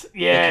 trailer? Yes.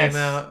 It came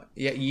out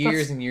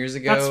years and years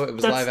ago. It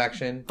was that's- live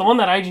action. The one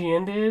that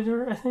IGN did,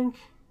 or I think.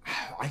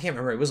 I can't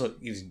remember. I was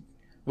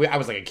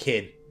like a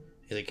kid.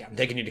 He's like, I'm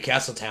taking you to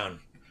Castletown.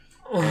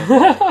 You're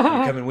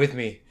coming with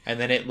me. And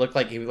then it looked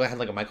like he had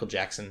like a Michael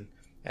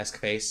Jackson-esque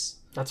face.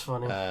 That's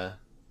funny.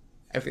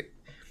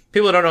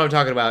 People don't know what I'm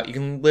talking about. You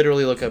can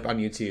literally look up on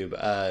YouTube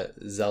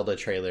Zelda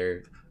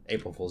trailer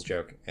April Fool's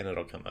joke, and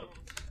it'll come up.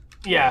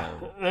 Yeah.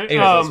 Anyways,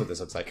 that's what this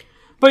looks like.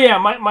 But yeah,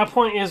 my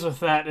point is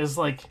with that is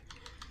like,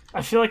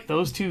 I feel like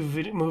those two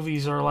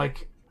movies are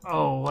like,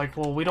 oh, like,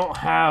 well, we don't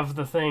have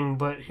the thing,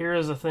 but here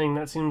is a thing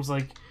that seems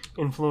like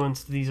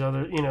influenced these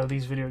other,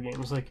 these video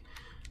games. Like,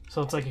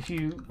 so it's like, if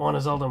you want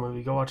a Zelda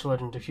movie, go watch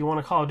Legend. If you want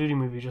a Call of Duty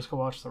movie, just go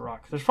watch The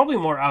Rock. There's probably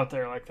more out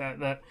there like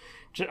that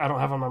I don't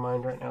have on my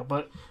mind right now.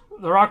 But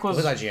The Rock was...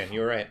 It was IGN,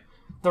 you were right.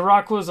 The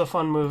Rock was a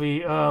fun movie.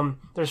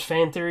 There's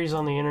fan theories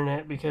on the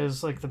internet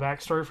because, like, the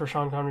backstory for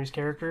Sean Connery's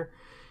character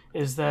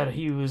is that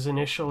he was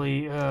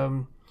initially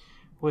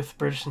with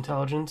British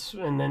intelligence,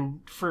 and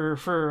then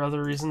for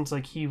other reasons,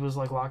 like, he was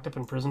like locked up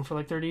in prison for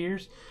like 30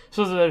 years.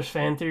 So there's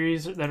fan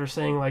theories that are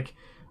saying like,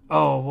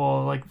 oh,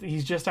 well, like,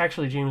 he's just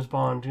actually James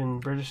Bond,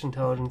 and British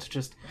intelligence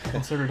just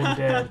considered him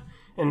dead,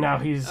 and now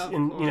he's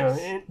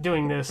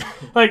doing this.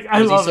 Like, I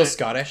love he still it.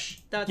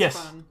 Scottish? That's Yes.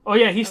 fun. Oh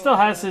yeah, he still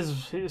has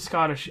his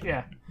Scottish.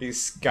 Yeah.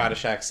 He's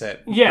Scottish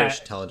accent. Yeah.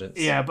 British intelligence.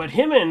 Yeah, but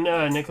him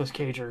and Nicolas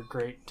Cage are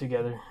great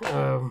together.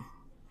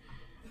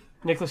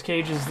 Nicolas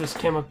Cage is this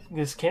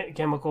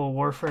chemical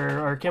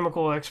warfare or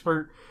chemical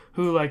expert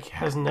who like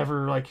has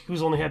never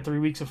who's only had 3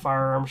 weeks of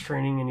firearms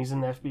training, and he's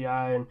in the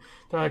FBI, and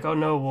they're like, oh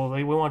no, well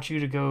we want you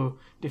to go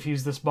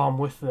defuse this bomb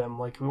with them.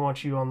 Like, we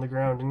want you on the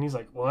ground, and he's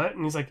like, what?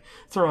 And he's like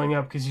throwing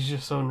up because he's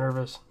just so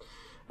nervous.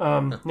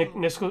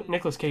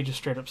 Nicolas Cage is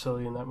straight up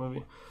silly in that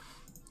movie.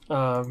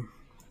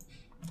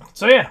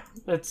 So yeah,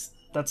 that's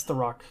The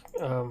Rock.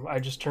 I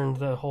just turned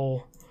the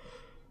whole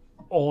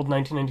old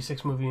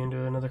 1996 movie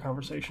into another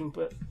conversation,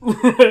 but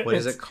What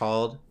is it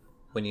called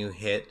when you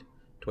hit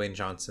Dwayne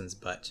Johnson's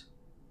butt?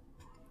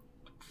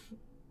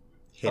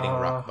 Hitting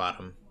rock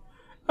bottom.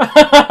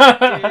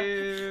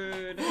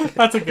 Dude.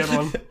 That's a good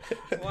one.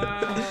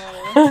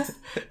 Wow.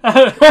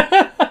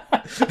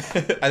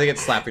 I think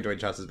it's slapping Dwayne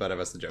Johnson's butt. I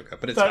messed the joke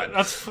up, but it's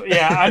fine.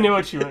 Yeah, I knew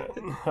what you meant.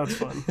 That's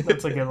fun.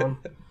 That's a good one.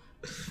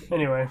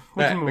 Anyway,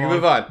 we can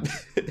move on.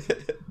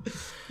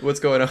 What's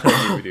going on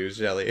in movie news,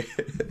 Shelly?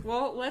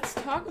 Well, let's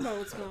talk about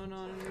what's going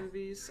on in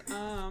movies.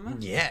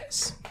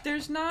 Yes.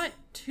 There's not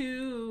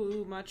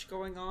too much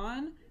going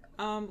on.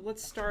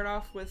 Let's start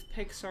off with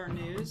Pixar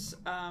news.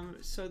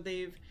 So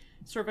they've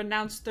sort of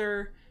announced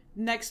their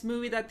next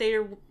movie that they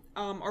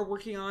are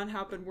working on,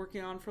 have been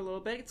working on for a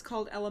little bit. It's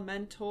called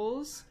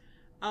Elementals.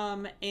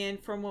 And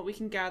from what we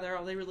can gather,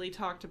 all they really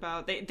talked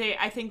about,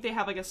 I think they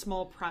have like a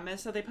small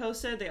premise that they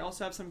posted. They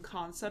also have some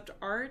concept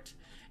art.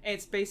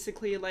 It's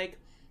basically like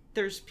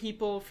there's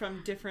people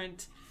from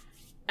different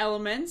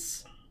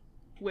elements,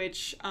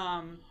 which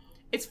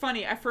it's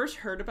funny. I first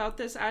heard about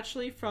this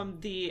actually from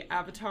the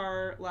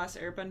Avatar Last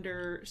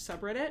Airbender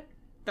subreddit.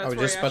 I was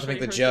just about to make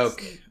the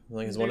joke.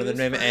 Like, is one of them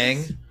named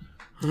Aang?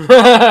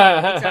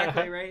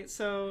 Exactly, right?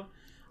 So,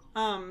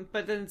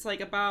 but then it's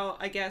like about,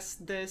 I guess,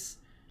 this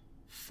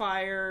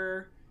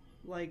fire,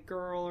 like,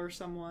 girl or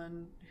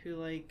someone who,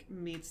 like,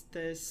 meets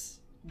this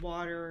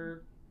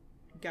water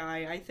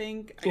guy, I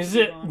think. I Is could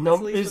be it wrong. no? That's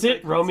at least Is what the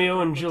it Romeo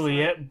concept and art looks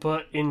Juliet, like.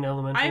 but in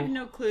elemental? I have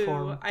no clue.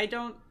 form? I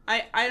don't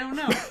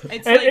know.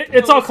 It's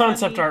It's all totally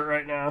concept funny. art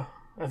right now,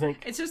 I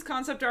think. It's just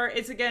concept art.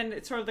 It's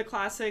sort of the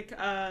classic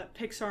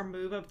Pixar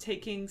move of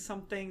taking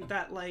something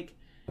that, like,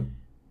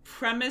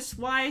 premise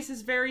wise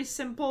is very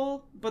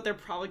simple, but they're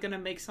probably gonna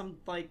make some,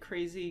 like,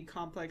 crazy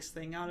complex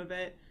thing out of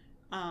it.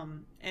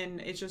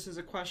 And it just is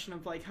a question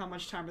of, like, how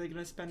much time are they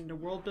gonna spend into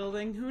world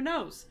building? Who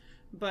knows?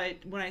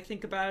 But when I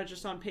think about it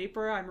just on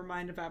paper, I'm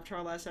reminded of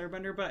Avatar: Last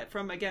Airbender. But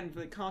from, again,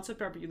 the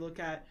concept art you look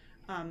at,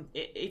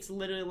 it's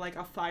literally like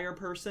a fire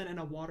person and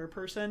a water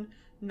person,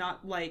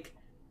 not like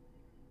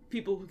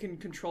people who can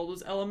control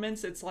those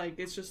elements. It's like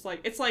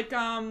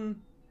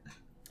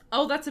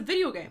oh, that's a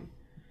video game.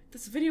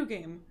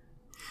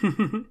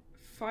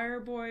 Fire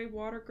boy,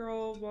 water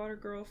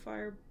girl,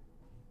 fire.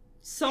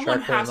 Someone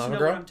Shark Boy has and to know Lava what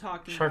Girl? I'm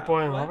talking Shark about. Boy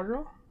and What? Lava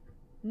Girl?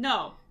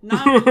 No,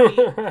 not a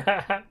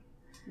movie.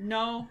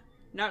 No,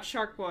 not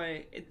Shark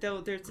Boy.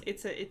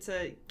 It's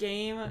a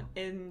game,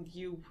 and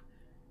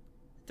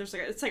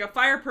it's like a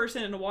fire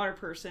person and a water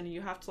person, and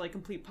you have to, like,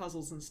 complete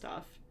puzzles and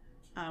stuff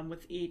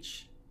with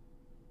each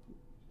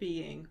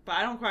being. But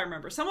I don't quite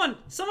remember. Someone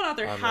out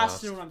there I'm has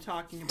lost. to know what I'm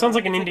talking about. Sounds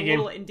like an It's indie a game.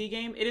 little indie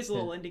game. It is a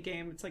little indie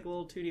game. It's like a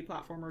little 2D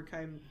platformer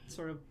kind of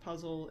sort of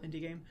puzzle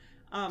indie game.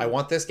 I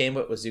want this game,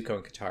 but with Zuko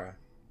and Katara.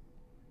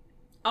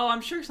 Oh,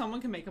 I'm sure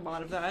someone can make a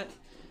mod of that.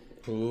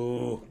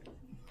 Ooh.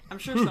 I'm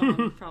sure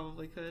someone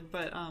probably could,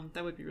 but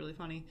that would be really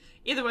funny.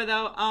 Either way,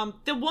 though,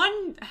 the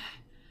one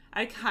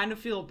I kind of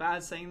feel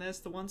bad saying this.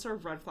 The one sort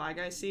of red flag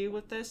I see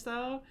with this,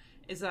 though,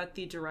 is that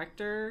the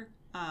director,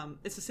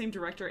 it's the same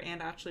director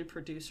and actually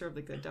producer of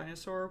The Good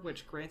Dinosaur,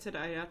 which, granted,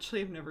 I actually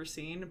have never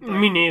seen. But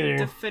Me neither.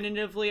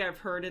 definitively, I've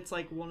heard it's,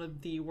 like, one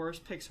of the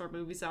worst Pixar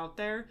movies out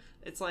there.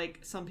 It's like,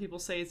 some people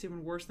say it's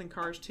even worse than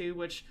Cars 2,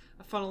 which,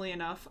 funnily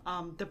enough,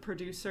 the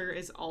producer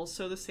is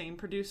also the same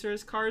producer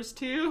as Cars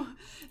 2.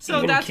 So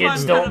Even that's why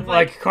kids I'm don't kind of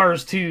like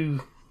Cars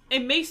 2.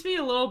 It makes me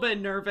a little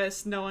bit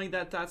nervous knowing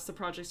that that's the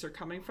projects they're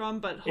coming from,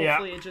 but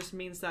hopefully it just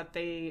means that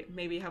they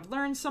maybe have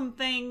learned some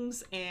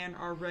things and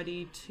are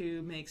ready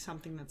to make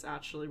something that's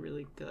actually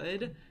really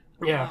good.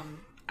 Yeah.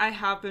 I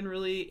have been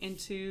really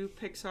into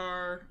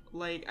Pixar.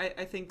 Like,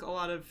 I think a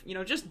lot of,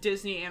 just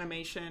Disney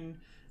animation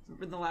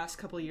in the last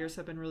couple of years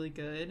have been really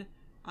good.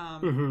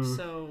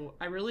 So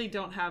I really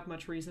don't have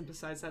much reason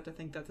besides that to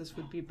think that this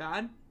would be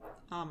bad.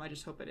 I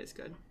just hope it is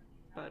good.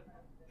 But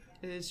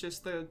it is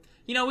just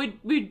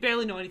we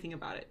barely know anything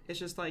about it. It's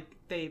just like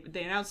they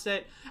announced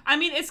it. I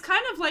mean, it's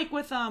kind of like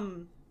with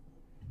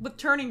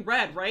Turning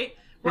Red, right?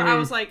 Where I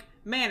was like,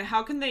 man,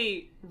 how can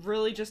they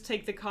really just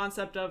take the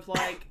concept of,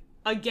 like,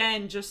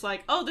 again, just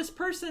like, oh, this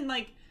person,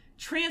 like,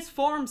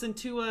 transforms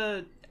into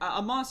a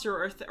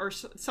monster or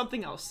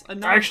something else.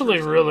 I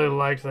actually really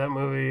liked that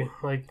movie.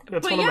 Like,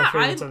 that's But one of my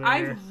favorites of the I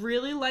year.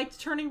 really liked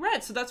Turning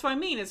Red, so that's what I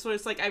mean. It's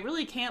like I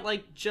really can't,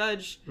 like,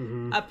 judge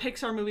a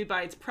Pixar movie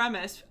by its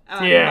premise, no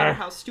matter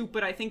how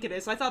stupid I think it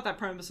is. I thought that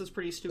premise was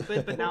pretty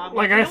stupid, but now I'm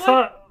like, I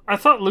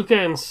thought Luca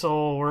and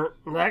Soul weren't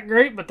that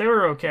great, but they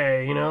were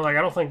okay. Like,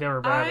 I don't think they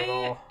were bad at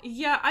all.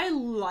 Yeah, I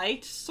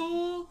liked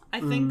Soul. I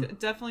think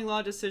definitely a lot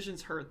of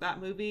decisions hurt that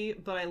movie,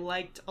 but I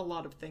liked a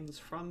lot of things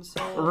from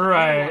Soul.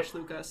 Right. I never watched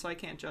Luca, so I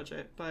can't judge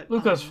it. But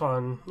Luca's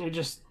fun.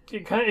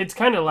 It's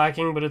kind of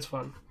lacking, but it's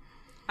fun.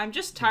 I'm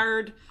just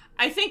tired.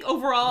 I think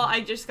overall,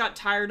 I just got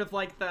tired of,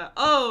 like,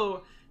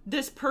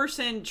 this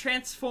person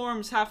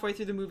transforms halfway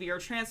through the movie or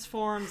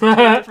transforms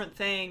into a different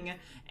thing,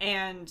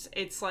 and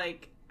it's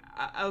like,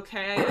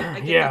 okay, I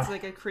get that's,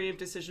 like, a creative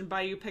decision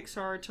by you,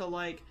 Pixar, to,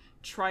 like,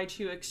 try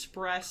to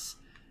express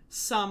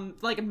some,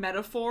 like, a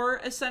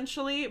metaphor,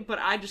 essentially, but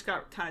I just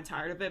got kind of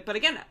tired of it. But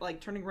again, like,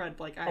 Turning Red,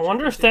 like, I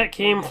wonder if that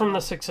came from the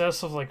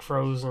success of, like,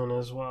 Frozen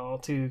as well,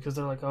 too, because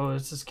they're like, oh,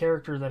 it's this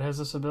character that has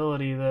this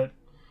ability that,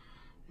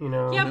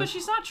 Yeah, but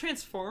she's not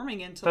transforming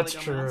into, That's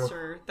like, a true.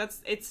 monster.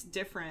 It's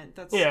different.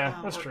 That's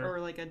that's true. Or,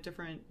 like, a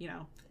different,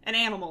 an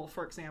animal,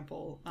 for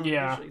example.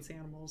 Usually it's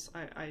animals.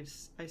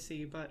 I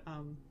see, but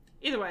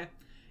either way,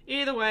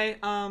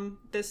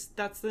 that's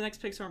the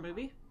next Pixar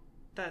movie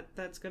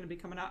that's going to be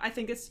coming out. I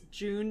think it's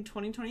June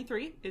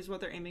 2023 is what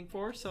they're aiming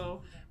for,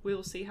 so we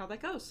will see how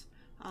that goes.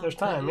 There's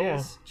time, that yeah.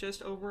 is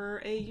just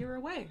over a year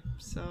away,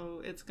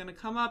 so it's going to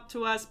come up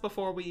to us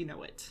before we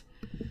know it.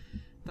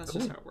 That's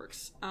just how it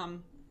works.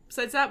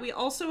 Besides that, we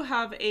also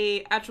have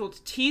a actual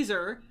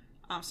teaser.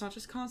 It's not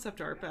just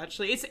concept art, but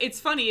actually, it's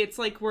funny. It's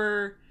like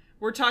we're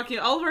talking.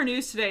 All of our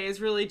news today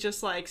is really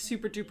just like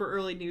super duper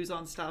early news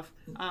on stuff.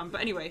 But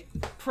anyway,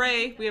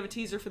 Prey. We have a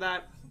teaser for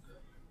that.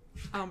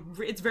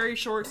 It's very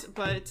short,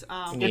 but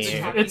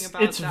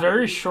it's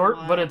very short,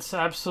 but it's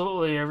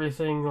absolutely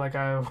everything like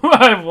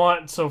I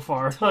want so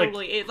far.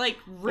 Totally, it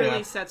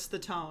really sets the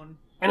tone.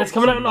 And it's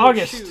coming out in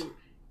August. Shoot.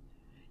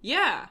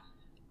 Yeah,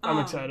 I'm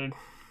excited.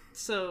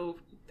 So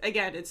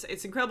again, it's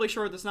incredibly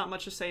short. There's not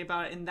much to say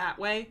about it in that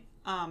way.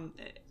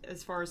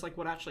 as far as like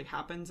what actually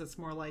happens. It's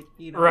more like,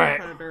 you know, Right.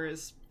 Predator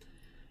is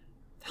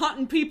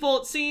hunting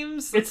people, it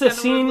seems. It's That's a kinda what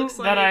it scene looks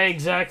that I like.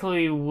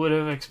 exactly would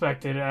have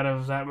expected out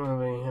of that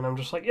movie, and I'm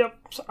just like, yep.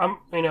 I'm,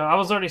 I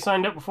was already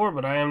signed up before,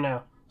 but I am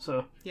now.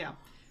 So Yeah.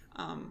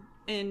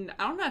 And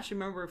I don't actually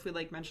remember if we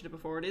like mentioned it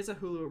before. It is a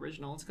Hulu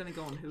original. It's gonna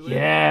go on Hulu.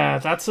 yeah,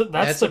 that's That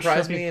the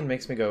surprised trippy- me and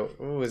makes me go,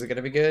 "Ooh, is it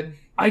gonna be good?"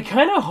 I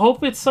kind of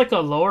hope it's like a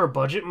lower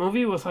budget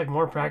movie with like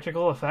more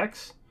practical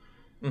effects,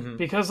 Mhm.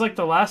 because like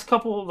the last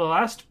couple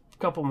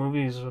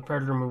movies, the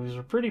Predator movies,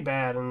 were pretty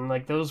bad, and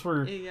like those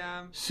were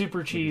Yeah.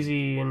 super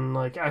cheesy, and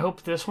like I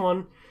hope this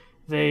one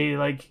they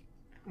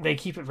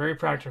keep it very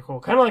practical,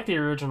 kind of like the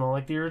original.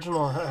 Like the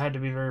original had to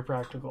be very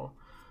practical.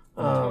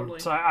 Totally.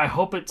 So I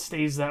hope it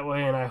stays that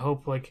way, and I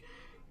hope like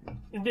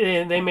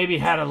they maybe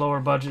had a lower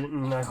budget,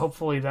 and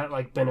hopefully that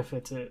like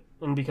benefits it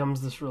and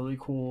becomes this really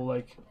cool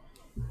like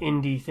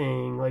indie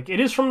thing. Like it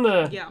is from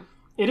the Yeah.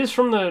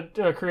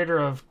 creator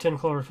of 10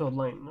 Cloverfield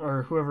Lane,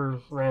 or whoever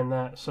ran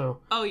that. So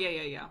Oh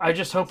yeah. I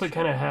just hope it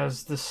kind of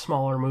has this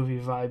smaller movie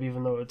vibe,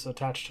 even though it's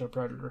attached to a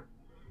Predator.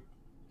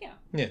 Yeah,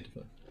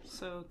 definitely.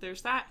 So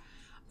there's that.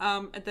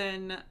 And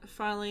then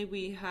finally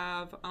we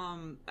have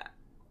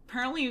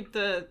apparently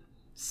the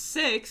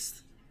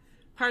 6th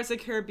Pirates of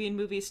the Caribbean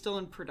movie is still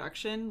in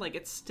production. Like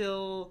it's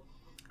still,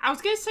 I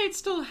was gonna say it's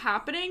still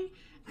happening.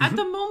 At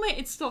the moment,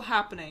 it's still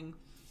happening,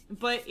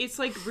 but it's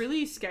like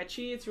really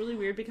sketchy. It's really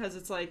weird because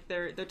it's like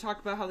they're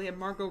talking about how they have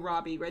Margot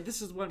Robbie, right?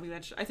 This is one we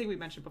mentioned. I think we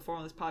mentioned before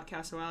on this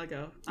podcast a while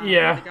ago.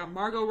 Yeah. They got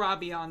Margot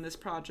Robbie on this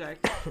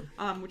project,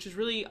 which is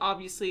really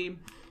obviously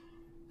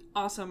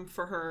awesome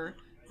for her,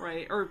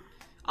 right? Or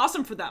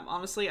awesome for them,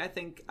 honestly. I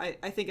think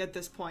at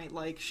this point,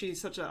 like,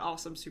 she's such an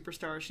awesome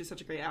superstar. She's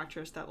such a great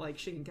actress that like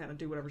she can kind of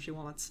do whatever she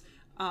wants.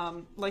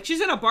 Like she's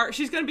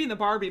gonna be in the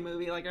Barbie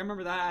movie. Like I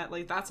remember that.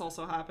 Like that's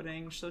also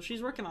happening. So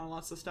she's working on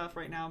lots of stuff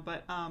right now.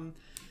 But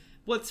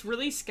what's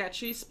really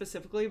sketchy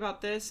specifically about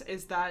this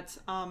is that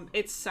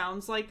it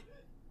sounds like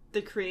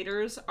the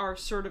creators are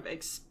sort of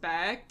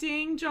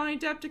expecting Johnny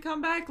Depp to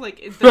come back.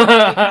 Like they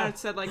kind of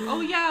said like,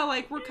 oh yeah,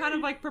 like we're kind of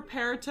like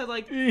prepared to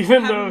like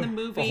Even have though- him in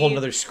the movie. A whole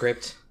nother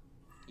script.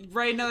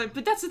 Right, no,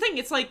 but that's the thing.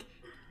 It's like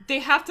they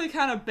have to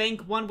kind of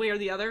bank one way or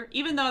the other,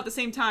 even though at the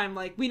same time,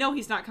 like, we know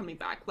he's not coming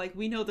back. Like,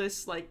 we know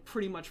this, like,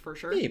 pretty much for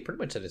sure. Yeah, he pretty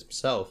much said it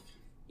himself.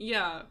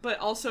 Yeah, but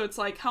also it's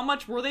like, how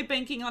much were they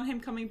banking on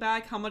him coming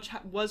back? How much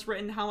was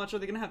written? How much are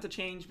they going to have to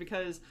change?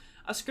 Because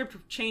a script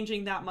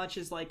changing that much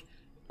is, like,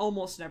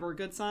 almost never a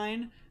good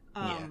sign.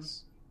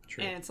 Yes,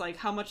 true. And it's like,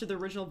 how much of the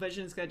original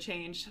vision is going to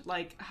change?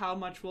 Like, how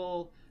much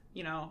will...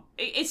 You know,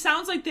 it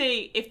sounds like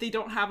if they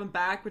don't have him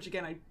back, which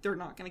again, they're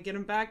not going to get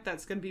him back,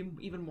 that's going to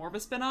be even more of a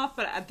spinoff.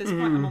 But at this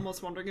point, I'm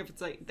almost wondering if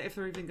it's like, if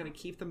they're even going to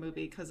keep the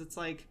movie, because it's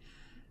like,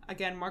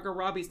 again, Margot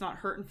Robbie's not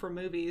hurting for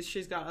movies.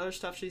 She's got other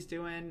stuff she's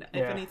doing. If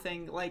Yeah.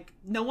 anything, like,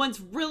 no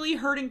one's really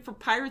hurting for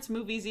Pirates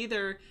movies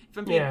either, if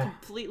I'm being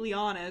completely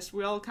honest.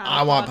 We all kind of...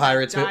 I want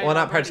Pirates. died Well,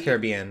 not Pirates of the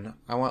already. Caribbean.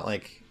 I want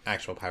like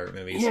actual pirate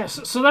movies. Yeah,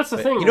 so that's the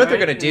But thing. you know what they're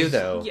right, gonna do is-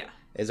 though? Yeah.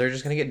 Is they're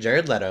just gonna get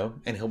Jared Leto,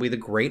 and he'll be the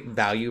great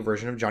value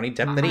version of Johnny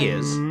Depp that he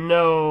is.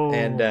 No.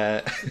 And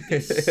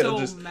So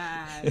just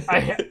mad.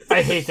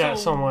 I hate that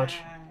so much.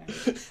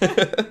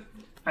 mad.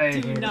 I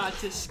Do hate it. not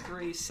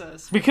disgrace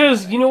us.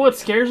 Because you know what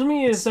scares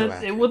me is so that it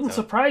accurate, wouldn't though.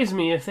 surprise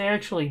me if they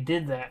actually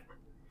did that.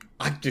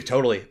 I do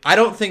totally. I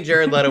don't think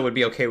Jared Leto would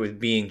be okay with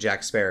being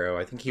Jack Sparrow.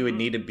 I think he would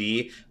need to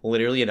be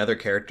literally another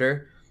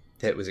character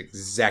that was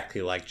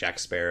exactly like Jack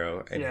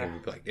Sparrow, and Yeah. he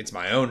would be like, "It's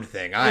my own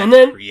thing. I'm And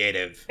then-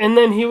 creative." And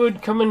then he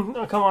would come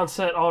on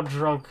set all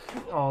drunk,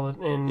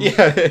 and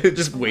Yeah,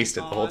 just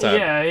wasted the whole time.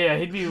 yeah,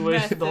 he'd be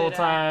wasted the whole Method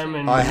time, acting.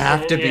 and I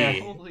have to yeah. be.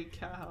 Holy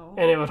cow.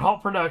 And it would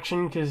halt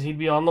production because he'd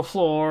be on the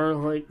floor,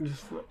 like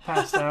just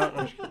passed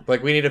out.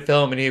 Like, we need to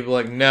film, and he'd be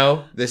like,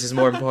 "No, this is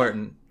more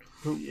important."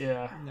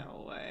 Yeah,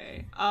 No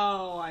way.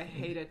 Oh, I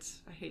hate it.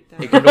 I hate that.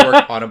 He come to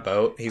work on a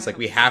boat. He's like,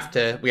 we have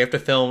to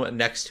film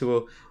next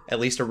to at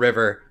least a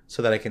river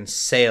so that I can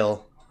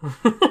sail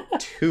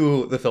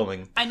to the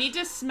filming. I need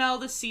to smell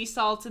the sea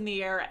salt in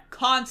the air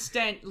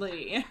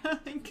constantly.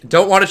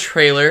 Don't want a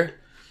trailer.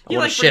 I You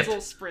want like a ship.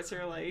 brings a little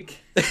spritzer, like,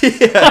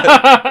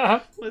 Yeah.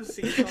 with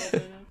sea salt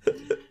in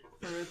it.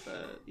 Or with,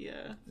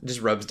 yeah,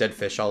 Just rubs dead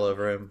fish all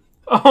over him.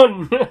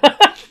 oh no.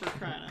 for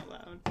crying out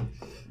loud.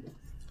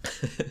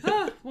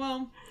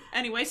 Well,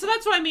 anyway, so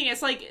that's what I mean.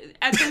 It's like,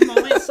 at the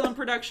moment, it's still in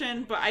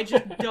production, but I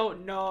just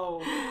don't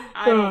know.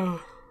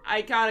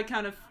 I gotta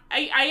kind of...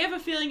 I have a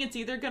feeling it's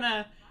either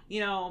gonna,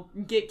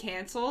 get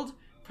canceled,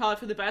 probably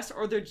for the best,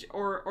 or they're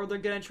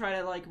gonna try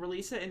to, like,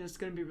 release it, and it's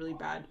gonna be really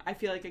bad. I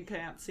feel like I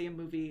can't see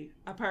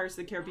a Pirates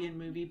of the Caribbean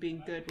movie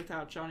being good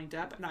without Johnny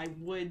Depp, and I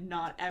would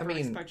not ever mean-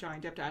 expect Johnny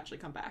Depp to actually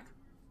come back.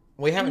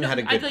 We haven't No, had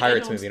a I good think I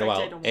Pirates don't movie in a expect-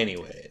 I while don't want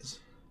anyways.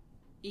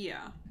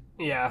 Yeah.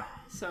 Yeah,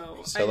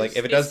 So Like,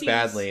 if it does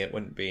badly, it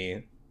wouldn't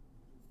be...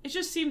 it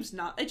just seems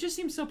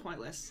so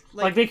pointless.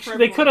 like for they everyone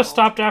could have involved.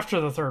 stopped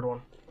after the third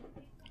one.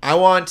 I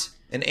want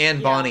an Anne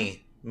Yeah.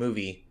 Bonny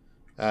movie.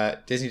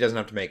 Disney doesn't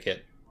have to make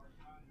it.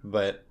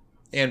 But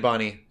Anne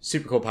Bonny,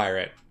 super cool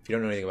pirate. If you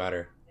don't know anything about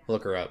her,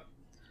 look her up.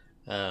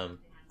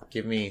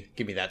 Give me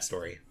that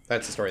story.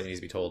 That's the story that needs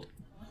to be told.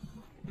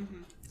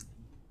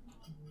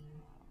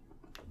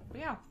 But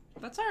yeah,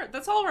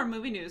 that's all of our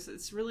movie news.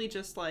 It's really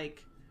just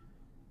like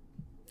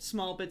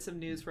small bits of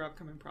news for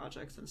upcoming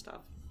projects and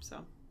stuff.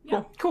 So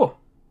yeah, Cool.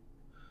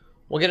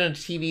 We'll get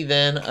into TV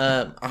then.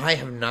 I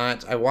have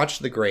not. I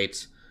watched The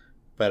Great,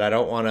 but I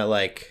don't want to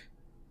like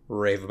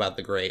rave about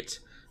The Great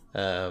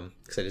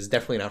because it is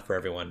definitely not for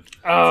everyone.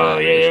 Oh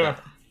yeah.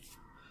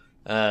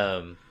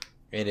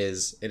 It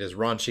is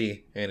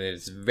raunchy and it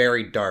is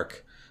very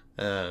dark.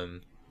 I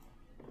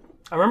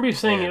remember you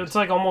saying and- it's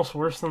like almost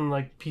worse than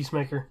like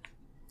Peacemaker.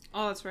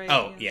 oh that's right.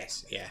 Oh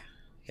yes, yeah.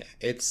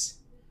 It's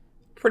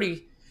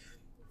pretty.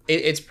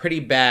 It's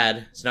pretty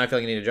bad. So now I feel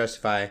like I need to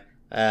justify.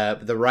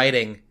 The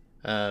writing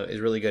is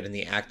really good and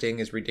the acting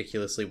is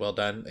ridiculously well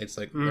done. It's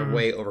like they're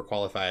way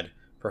overqualified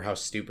for how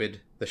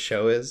stupid the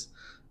show is.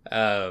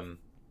 Yeah,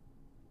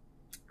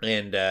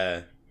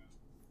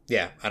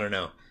 I don't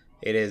know.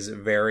 It is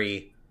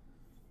very.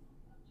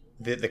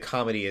 The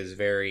comedy is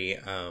very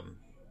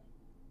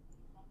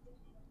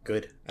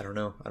good. I don't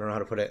know how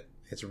to put it.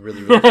 It's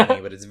really really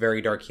funny, but it's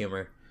very dark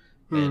humor,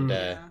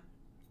 and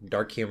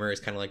dark humor is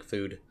kind of like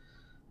food.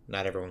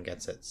 Not everyone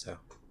gets it, so.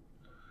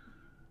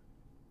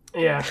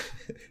 Yeah.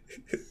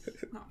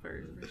 Not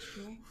very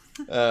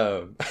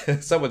original.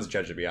 Someone's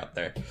judging me out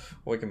there.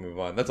 We can move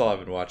on. That's all I've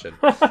been watching.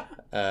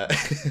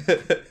 LJ,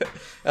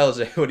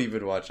 what have you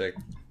been watching?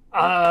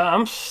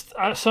 I'm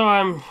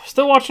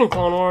still watching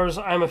Clone Wars.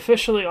 I'm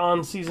officially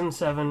on season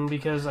 7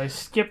 because I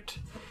skipped.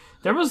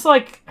 There was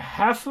like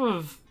half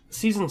of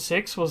season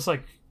 6 was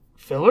like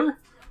filler,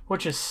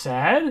 which is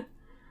sad.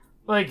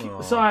 Like,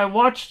 so I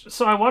watched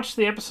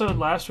the episode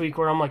last week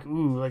where I'm like,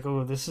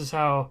 ooh, this is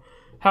how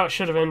it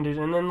should have ended,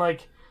 and then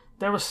like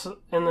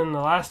and then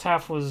the last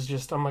half was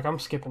just I'm like, I'm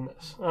skipping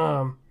this.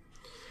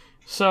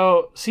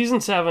 So season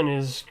 7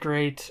 is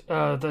great.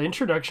 The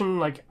introduction,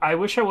 like, I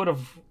wish I would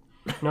have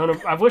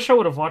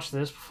watched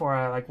this before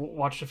I like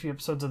watched a few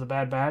episodes of The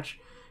Bad Batch,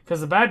 because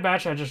The Bad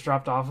Batch I just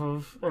dropped off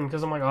of, and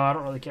because I'm like, oh, I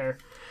don't really care.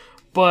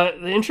 But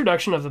the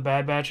introduction of The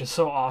Bad Batch is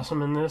so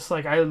awesome in this.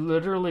 Like, I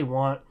literally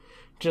want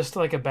just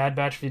like a Bad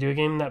Batch video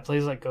game that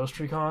plays like Ghost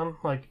Recon,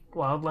 like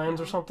Wildlands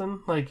or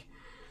something. Like,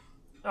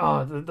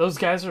 oh, those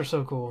guys are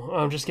so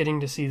cool. Just getting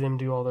to see them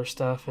do all their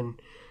stuff,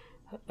 and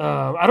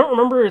I don't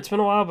remember. It's been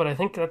a while, but I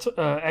think that's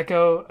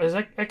Echo. Is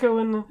that Echo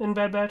in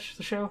Bad Batch,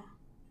 the show?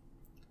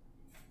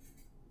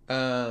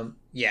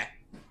 Yeah.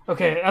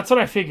 Okay, that's what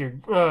I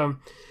figured.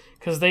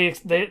 Because they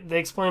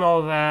explain all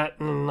of that,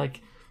 and like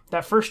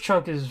that first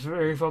chunk is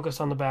very focused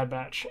on the Bad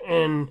Batch,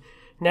 and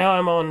now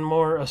I'm on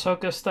more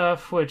Ahsoka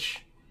stuff,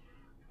 which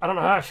I don't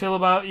know how I feel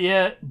about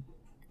yet,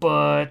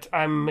 but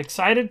I'm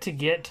excited to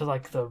get to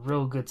like the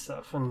real good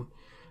stuff, and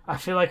I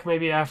feel like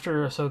maybe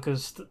after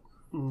Ahsoka's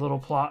little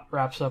plot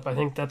wraps up, I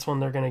think that's when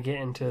they're going to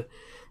get into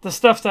the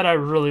stuff that I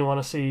really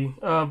want to see.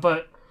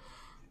 But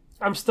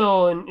I'm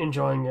still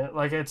enjoying it.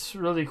 Like, it's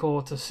really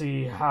cool to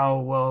see how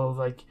well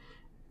like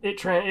it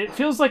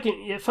feels like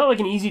it felt like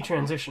an easy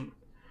transition.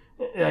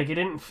 Like, it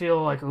didn't feel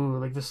like, ooh,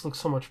 like this looks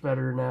so much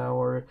better now,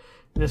 or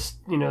this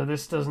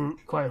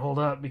doesn't quite hold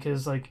up,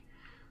 because like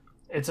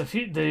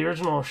the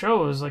original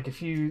show was like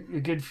a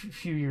good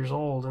few years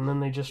old, and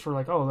then they just were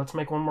like, oh, let's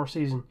make one more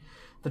season.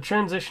 The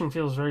transition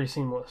feels very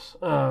seamless.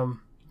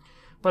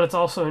 But it's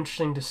also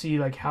interesting to see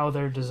like how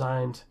their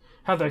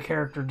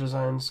character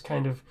designs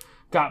kind of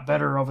got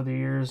better over the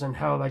years, and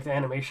how like the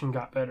animation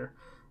got better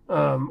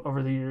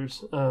over the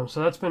years. So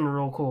that's been a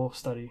real cool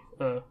study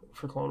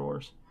for Clone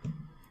Wars.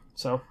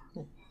 So,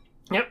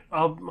 yep,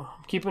 I'll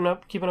keeping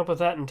up with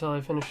that until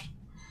I finish.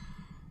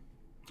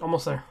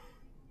 Almost there.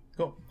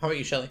 Cool. How about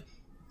you, Shelly?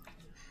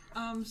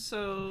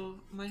 So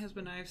my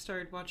husband and I have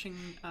started watching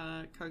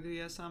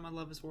Kaguya-sama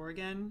Love is War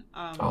again.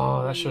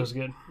 That we show's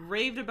good.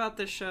 Raved about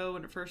this show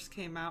when it first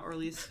came out, or at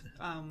least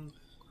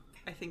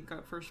I think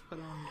got first put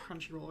on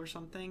Crunchyroll or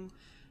something,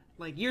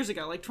 like years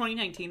ago, like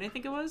 2019, I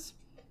think it was.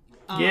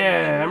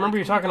 Yeah, I remember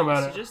you talking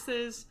about it. Just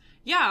is,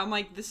 yeah, I'm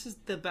like, this is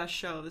the best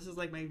show. This is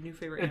like my new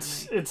favorite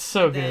anime. It's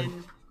so good.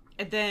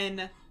 And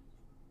then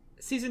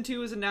Season 2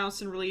 was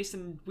announced and released,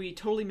 and we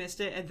totally missed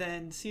it. And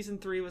then Season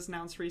 3 was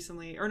announced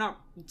recently, or not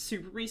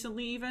super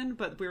recently even,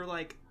 but we were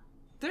like,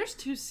 there's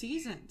 2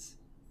 seasons.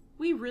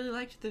 We really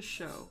liked this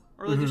show.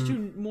 Or like, there's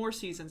 2 more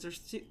seasons.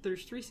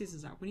 There's 3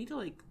 seasons now. We need to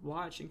like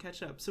watch and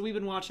catch up. So we've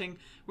been watching.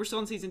 We're still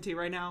in Season 2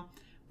 right now,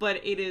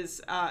 but it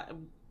is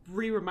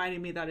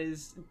reminding me that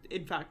is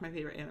in fact my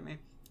favorite anime.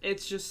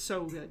 It's just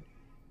so good.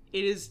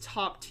 It is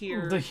top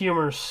tier. The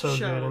humor's so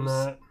good in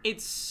that.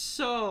 It's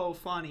so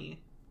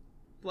funny.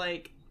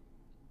 Like,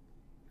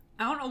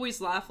 I don't always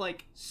laugh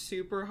like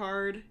super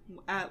hard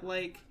at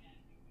like,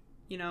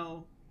 you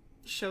know,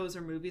 shows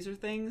or movies or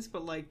things,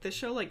 but like this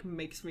show like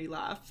makes me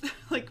laugh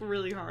like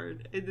really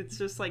hard. It's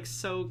just like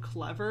so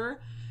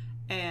clever,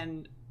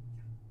 and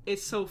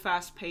it's so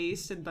fast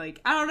paced, and like,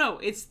 I don't know,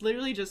 it's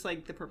literally just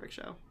like the perfect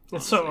show.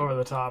 It's so over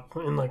the top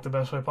in like the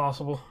best way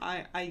possible.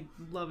 I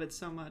love it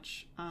so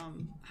much.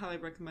 Highly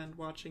recommend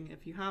watching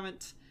if you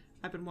haven't.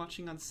 I've been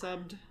watching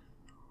unsubbed.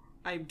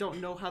 I don't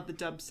know how the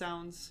dub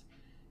sounds,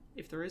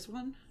 if there is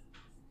one,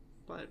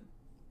 but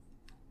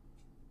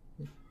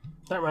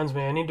That reminds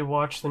me, I need to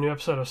watch the new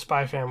episode of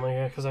Spy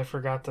Family because I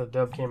forgot the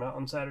dub came out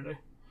on Saturday.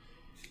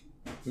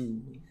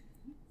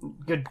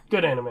 Good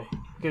anime.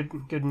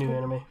 Good new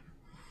anime.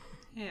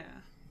 yeah.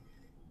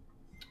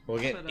 We'll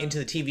get But, into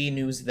the TV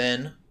news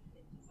then.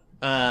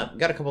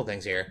 Got a couple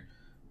things here.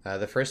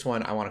 The first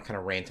one I want to kind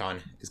of rant on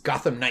is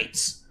Gotham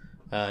Knights.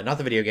 Not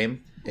the video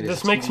game. It is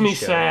This a makes TV me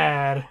show.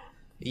 sad.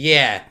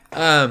 Yeah.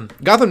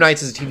 Gotham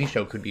Knights as a TV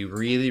show could be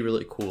really,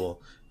 really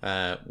cool.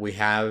 We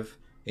have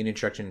an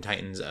introduction in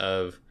Titans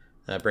of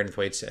Brandon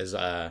Thwaites as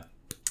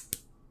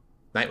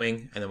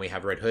Nightwing, and then we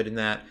have Red Hood in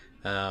that,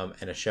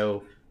 and a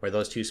show where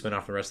those two spin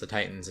off the rest of the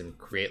Titans and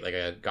create like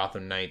a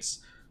Gotham Knights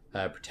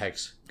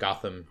protects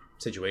Gotham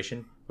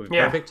situation would be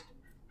Yeah. perfect,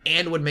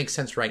 and would make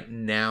sense right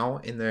now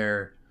in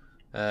their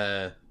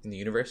in the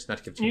universe. Not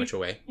to give too much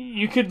away.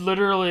 You could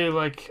literally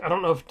I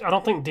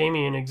don't think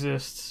Damian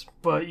exists,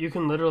 but you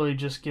can literally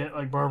just get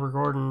like Barbara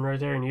Gordon right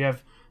there, and you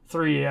have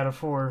 3 out of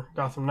 4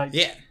 Gotham Knights.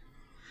 Yeah.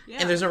 Yeah.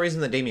 And there's no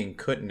reason that Damien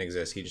couldn't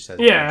exist. He just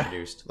hasn't Yeah. been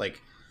introduced.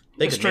 Like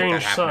they The could make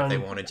that Strange happen Son. if they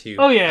wanted to.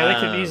 Oh yeah, they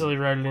could easily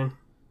write it in.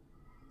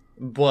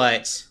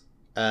 But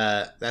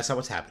that's not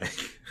what's happening.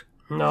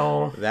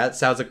 No. That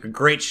sounds like a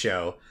great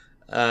show.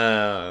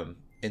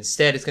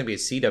 Instead, it's going to be a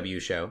CW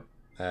show,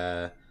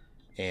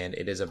 and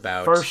it is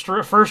about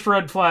First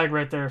red flag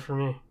right there for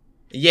me.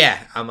 Yeah,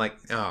 I'm like,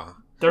 oh,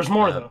 There's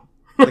more though.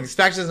 like this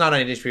fact is not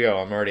on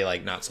HBO. I'm already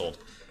like not sold.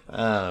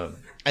 And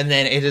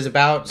then it is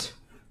about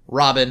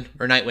Robin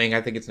or Nightwing.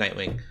 I think it's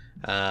Nightwing.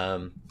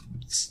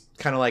 It's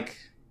kind of like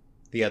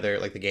the other,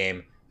 like the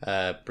game.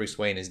 Bruce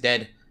Wayne is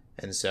dead,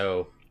 and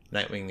so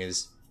Nightwing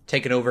is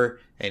taken over,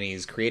 and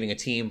he's creating a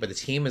team. But the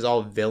team is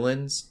all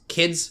villains,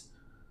 kids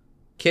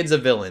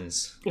of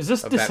villains, Is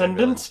this of Batman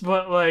Descendants?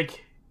 But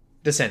like,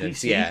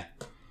 descendants. DC? Yeah,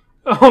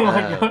 oh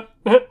my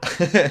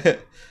god.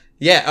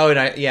 yeah. Oh,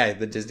 and yeah,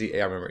 the Disney.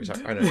 Yeah, I remember what you're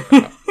talking. I know what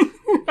you're talking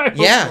about. I hope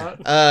Yeah,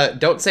 not.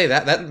 don't say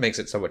that. That makes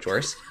it so much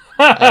worse.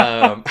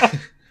 I'm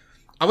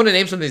going to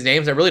name some of these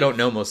names. I really don't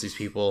know most of these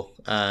people,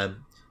 but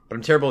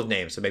I'm terrible with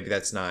names, so maybe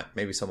that's not.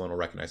 Maybe someone will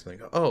recognize me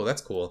and go, "Oh,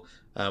 that's cool."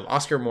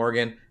 Oscar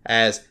Morgan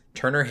as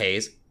Turner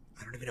Hayes.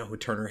 I don't even know who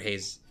Turner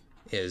Hayes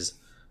is.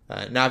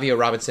 Navia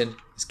Robinson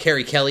as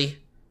Carrie Kelly.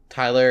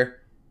 Tyler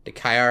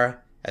DeKyara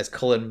as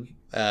Cullen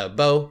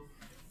Bow.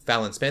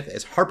 Fallon Smith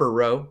as Harper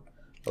Rowe.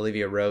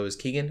 Olivia Rose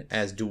Keegan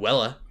as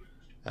Duella,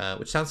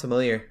 which sounds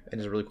familiar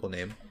and is a really cool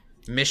name.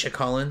 Misha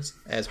Collins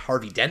as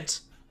Harvey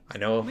Dent. I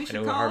know Misha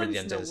who Harvey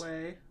Collins? Dent No is.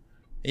 way.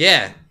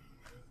 Yeah.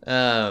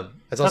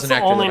 That's also That's an the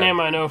actor. only that name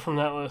I know from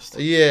that list.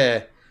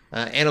 Yeah.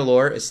 Anna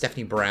Lore as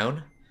Stephanie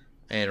Brown.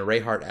 And Ray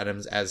Hart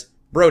Adams as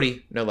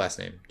Brody. No last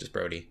name, just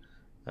Brody.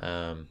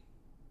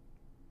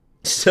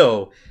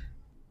 So,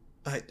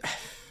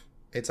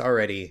 it's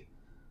already...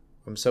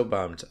 I'm so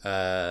bummed.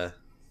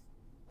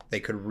 They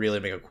could really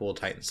make a cool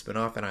Titans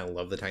spinoff, and I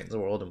love the Titans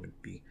world and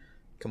would be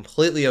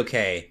completely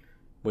okay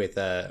with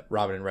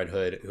Robin and Red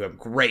Hood, who have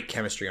great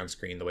chemistry on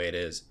screen the way it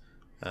is,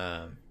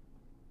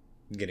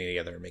 getting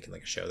together and making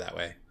like a show that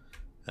way.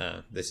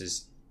 This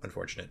is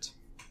unfortunate,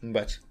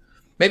 but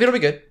maybe it'll be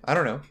good. I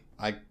don't know.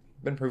 I've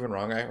been proven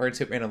wrong. I heard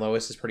Superman and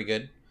Lois is pretty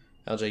good.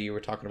 LJ, you were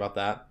talking about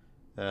that.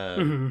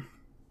 Mhm.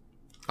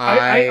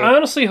 I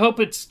honestly hope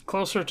it's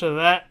closer to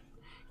that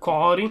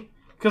quality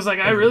because like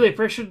I really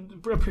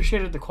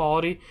appreciated the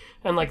quality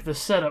and like the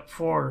setup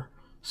for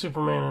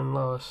Superman and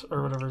Lois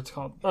or whatever it's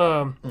called.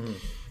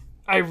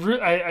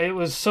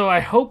 I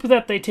hope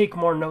that they take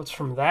more notes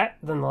from that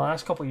than the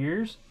last couple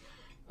years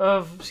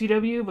of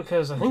CW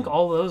because I think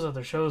all those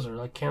other shows are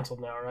like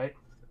canceled now, right?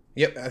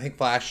 Yep, I think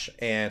Flash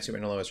and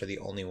Superman and Lois are the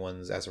only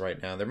ones as of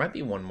right now. There might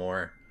be one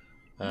more.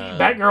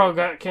 Batgirl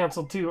got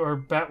canceled too, or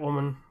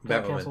Batwoman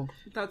got Batwoman. canceled.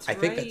 That's I right.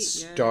 think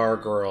that's yeah.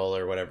 Stargirl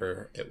or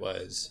whatever it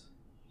was.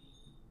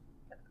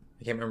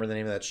 I can't remember the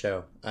name of that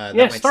show. That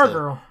Yeah, might still-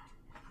 Stargirl.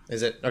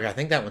 Is it? Okay, I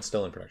think that one's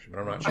still in production, but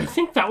I'm not I sure.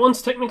 think that one's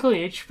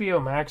technically HBO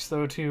Max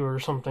though too, or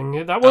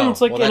something. That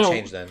one's like well, in that a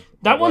changed then.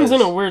 that It one's in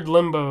was- a weird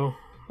limbo.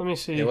 Let me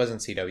see. It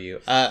wasn't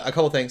CW. A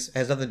couple things. It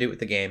has nothing to do with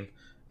the game.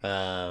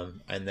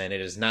 And then it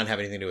does not have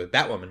anything to do with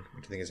Batwoman,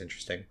 which I think is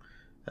interesting.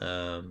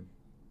 Kind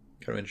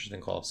of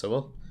interesting call.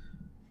 So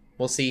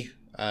we'll see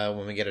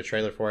when we get a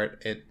trailer for it.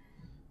 It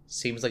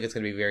seems like it's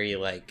going to be very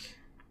like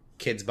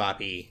kids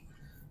boppy,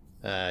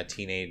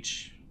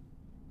 teenage,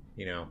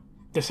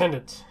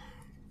 Descendants.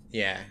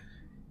 yeah.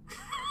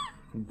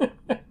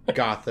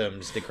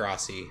 Gotham's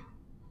Degrassi.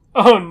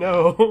 Oh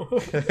no.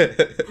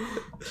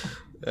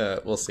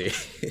 We'll see.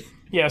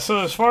 Yeah. So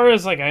as far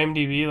as like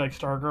IMDb, like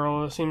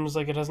Stargirl, it seems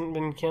like it hasn't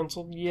been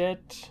canceled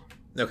yet.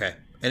 Okay,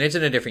 and it's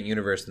in a different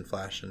universe than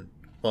Flash, and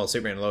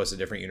Superman and Lois is a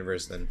different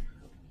universe than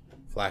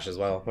Flash as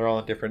well. They're all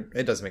in different.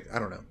 It doesn't make. I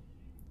don't know.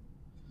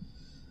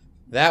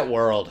 That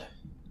world.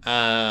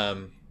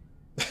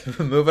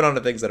 Moving on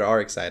to things that are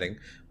exciting.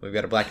 We've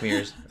got a Black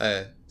Mirror's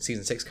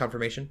season 6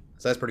 confirmation,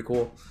 so that's pretty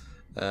cool.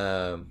 Black I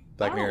don't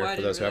know Mirror why I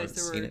for didn't those who realize haven't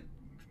there seen were it.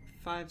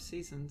 5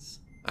 seasons.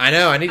 I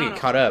know. I need to I get don't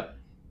caught up.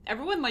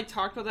 everyone like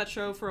talked about that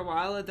show for a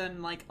while, and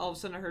then like all of a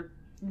sudden I heard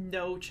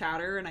no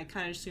chatter, and I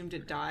kind of assumed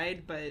it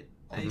died, but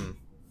I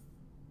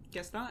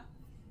guess not.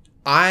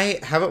 I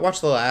haven't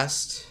watched the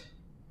last.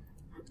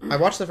 I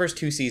watched the first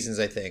 2 seasons,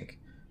 I think.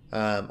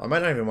 I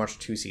might not even watch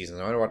 2 seasons.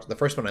 I might have watched the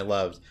first one I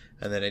loved,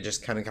 and then it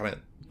just kind of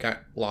got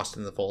lost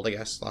in the fold, I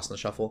guess, lost in the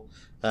shuffle.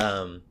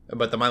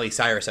 But the Miley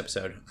Cyrus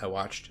episode I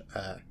watched.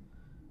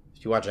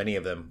 If you watch any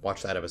of them,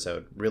 watch that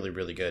episode. Really,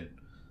 really good.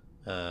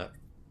 For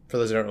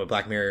those who don't know what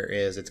Black Mirror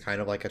is, it's kind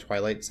of like a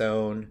Twilight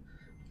Zone,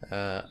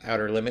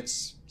 Outer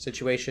Limits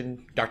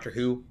situation. Doctor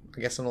Who,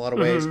 I guess, in a lot of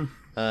ways.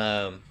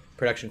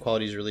 Production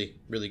quality is really,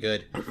 really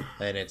good,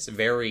 and it's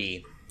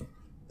very,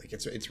 like,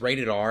 it's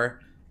rated R,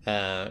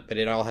 but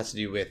it all has to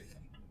do with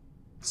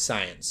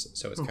science.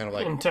 So it's kind of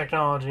like in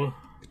technology.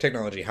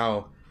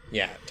 How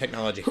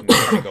technology can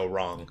kind of go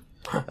wrong.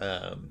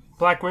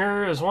 Black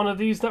Mirror is one of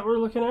these that we're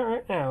looking at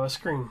right now. A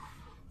screen.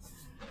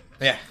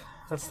 Yeah,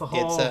 That's the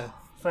whole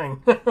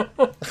thing.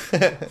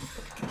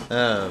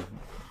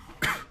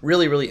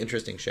 Really, really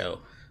interesting show,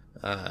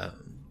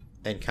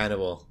 and kind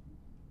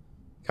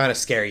of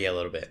scare you a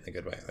little bit in a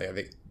good way.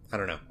 Like, I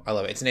don't know. I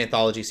love it. It's an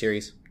anthology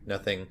series.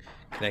 Nothing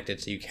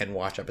connected, so you can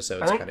watch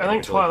episodes. I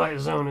think Twilight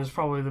Zone is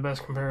probably the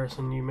best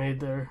comparison you made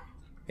there.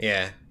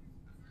 Yeah.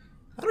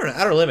 I don't know.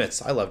 Outer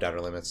Limits. I loved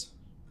Outer Limits.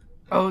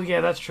 Oh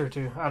yeah, that's true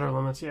too. Outer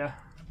Limits, yeah.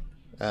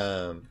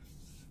 Outer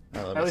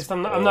Limits, At least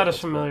I'm not as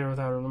familiar with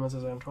Outer Limits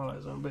as I am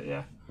Twilight Zone, but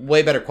yeah.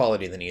 Way better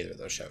quality than either of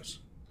those shows.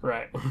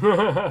 Right.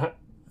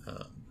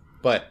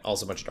 But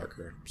also much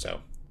darker.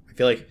 So I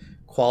feel like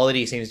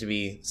quality seems to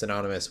be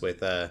synonymous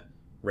with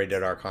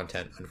rated R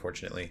content,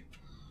 unfortunately.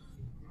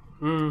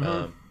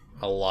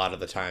 A lot of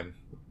the time,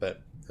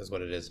 but that's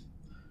what it is.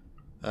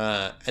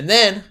 And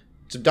then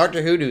some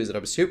Doctor Who news that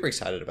I'm super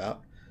excited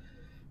about.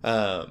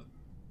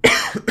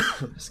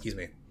 Excuse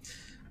me.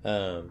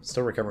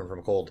 Still recovering from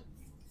a cold.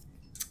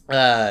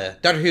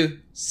 Doctor Who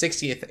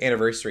 60th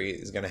anniversary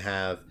is going to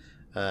have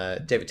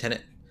David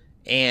Tennant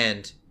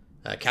and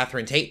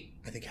Catherine Tate.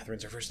 I think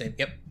Catherine's her first name.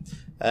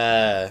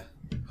 Yep.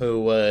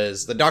 Who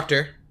was the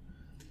Doctor.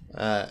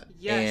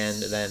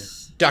 Yes. And then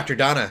Dr.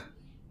 Donna.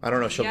 I don't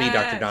know if she'll be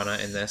Dr. Donna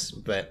in this,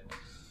 but...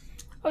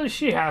 Oh,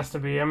 she has to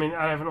be. I mean,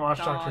 I haven't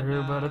watched Doctor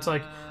Who, but it's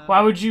like,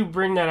 why would you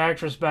bring that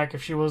actress back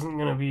if she wasn't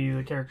going to be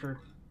the character?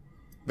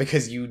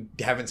 Because you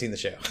haven't seen the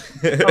show.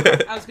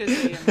 Okay. I was going to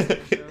say, yeah, the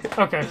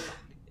show. Okay.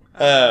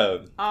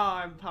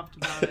 I'm pumped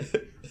about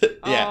it.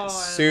 Yeah, I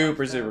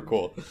super love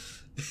cool.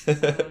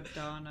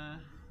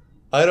 Donna.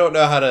 I don't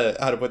know how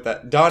to put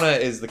that. Donna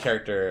is the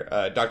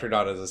character. Dr.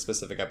 Donna is a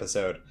specific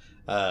episode.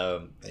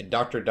 And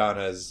Dr.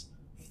 Donna's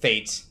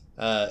fate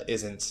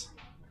isn't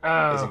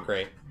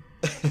great.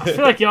 I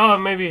feel like y'all have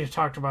maybe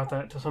talked about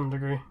that to some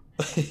degree.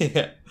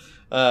 Yeah.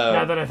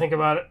 Now that I think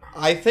about it.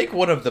 I think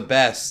one of the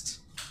best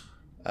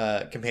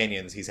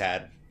companions he's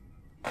had.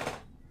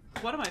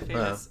 One of my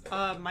favorites.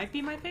 Might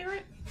be my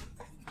favorite.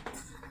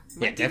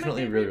 Yeah,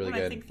 definitely really, really when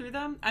good. I think through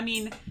them. I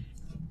mean,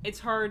 it's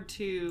hard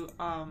to.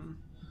 I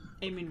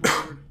mean,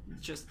 we're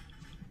just.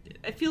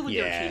 I feel like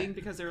they were cheating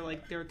because there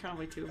were kind of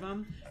like 2 of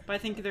them, but I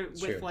think they're with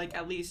True. like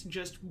at least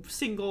just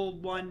single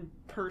one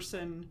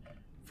person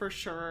for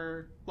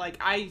sure.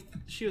 Like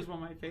she was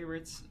one of my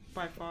favorites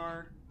by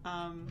far.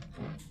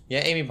 Yeah,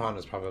 Amy Pond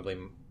is probably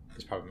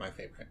my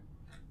favorite.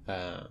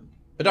 But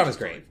Donna's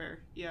totally great. fair.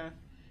 Yeah.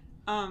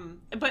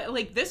 But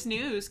like this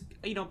news,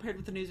 paired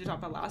with the news we talked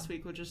about last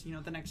week, which is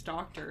the next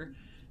Doctor.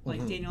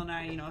 Like Daniel and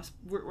I,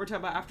 we're talking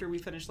about after we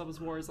finish Love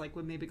Is War, is like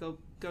we'll maybe go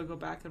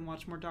back and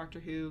watch more Doctor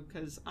Who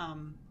because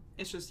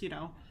it's just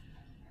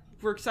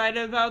we're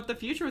excited about the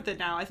future with it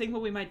now. I think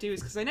what we might do is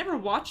because I never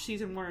watched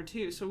season 1 or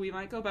 2, so we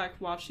might go back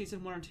watch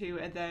season 1 or 2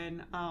 and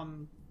then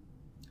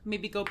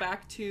maybe go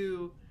back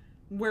to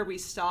where we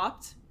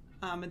stopped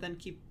and then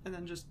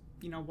just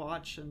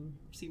watch and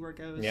see where it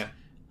goes. Yeah.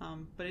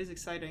 But it is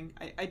exciting.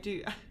 I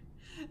do.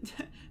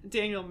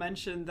 Daniel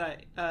mentioned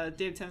that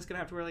David Tennant's gonna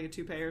have to wear like a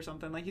toupee or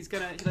something. Like he's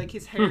gonna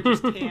his hair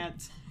just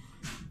can't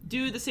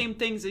do the same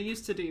things it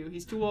used to do.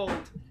 He's too old.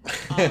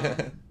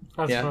 That's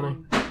Yeah. funny.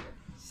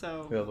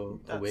 So We have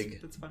a wig.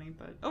 That's funny,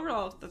 but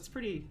overall that's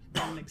pretty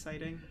fun and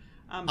exciting.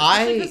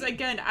 Because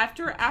again,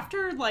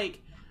 after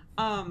like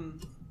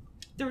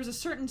there was a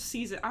certain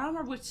season. I don't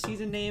remember which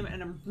season name,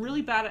 and I'm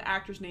really bad at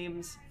actors'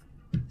 names,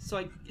 so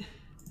I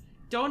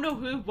don't know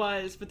who it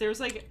was. But there was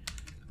like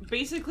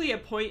basically a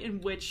point in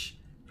which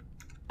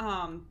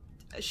a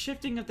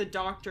shifting of the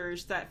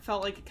Doctors that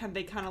felt like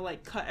they kind of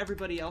like cut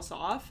everybody else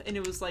off, and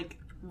it was like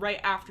right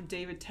after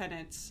David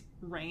Tennant's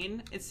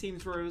reign. It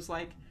seems where it was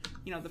like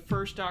the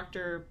first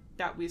Doctor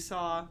that we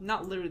saw,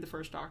 not literally the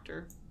first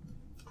Doctor,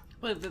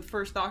 but the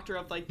first Doctor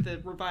of like the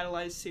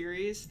revitalized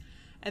series.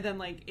 And then,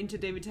 like, into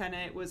David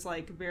Tennant was,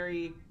 like,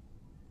 very,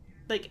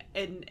 like,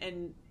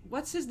 and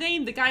what's his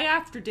name? The guy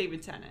after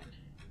David Tennant.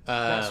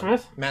 Matt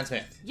Smith? Matt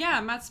Smith.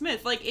 Yeah, Matt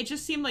Smith. Like, it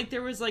just seemed like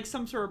there was, like,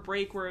 some sort of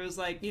break where it was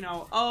like, you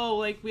know, oh,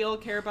 like, we all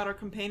care about our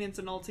companions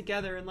and all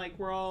together, and, like,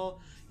 we're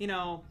all, you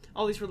know,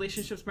 all these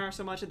relationships matter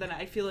so much, and then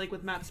I feel like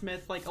with Matt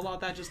Smith, like, a lot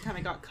of that just kind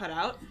of got cut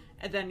out,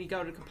 and then you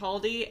go to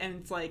Capaldi, and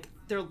it's like,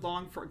 they're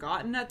long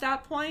forgotten at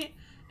that point,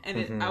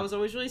 and I was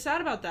always really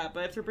sad about that,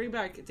 but if they're bringing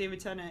back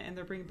David Tennant, and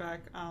they're bringing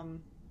back,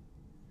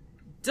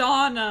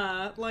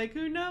 Donna, like,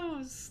 who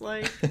knows?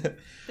 Like,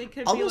 they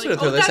could I'm be also like, gonna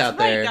throw this that's out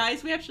right, there.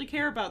 guys, we actually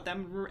care about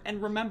them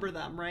and remember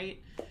them,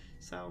 right?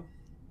 So,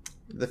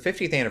 The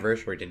 50th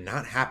anniversary did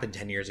not happen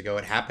 10 years ago.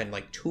 It happened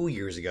like 2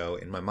 years ago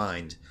in my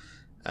mind.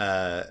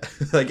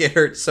 Like, it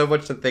hurts so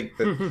much to think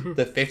that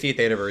the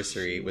 50th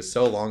anniversary was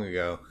so long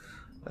ago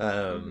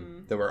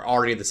that we're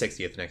already the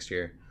 60th next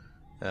year.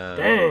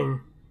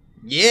 Dang.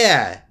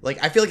 Yeah,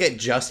 like, I feel like it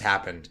just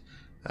happened.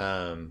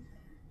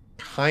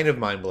 Kind of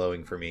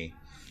mind-blowing for me.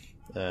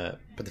 But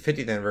the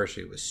 50th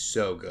anniversary was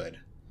so good.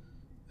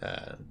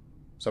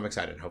 So I'm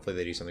excited. Hopefully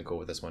they do something cool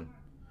with this one.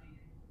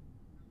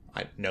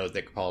 I know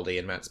that Capaldi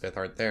and Matt Smith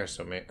aren't there,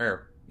 so maybe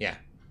it'll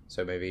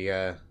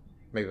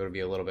be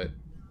a little bit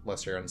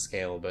lesser on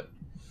scale, but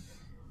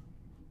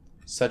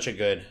such a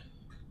good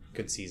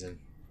season,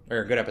 or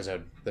a good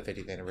episode, the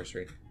 50th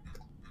anniversary.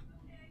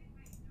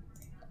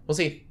 We'll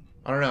see.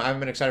 I don't know. I haven't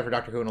been excited for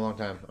Doctor Who in a long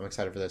time. I'm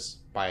excited for this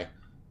by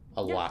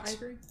a lot. I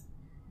agree.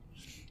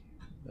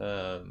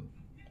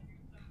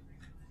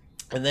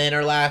 And then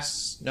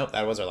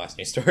that was our last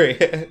news story.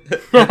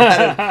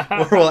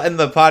 Where we'll end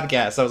the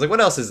podcast. I was like,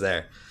 what else is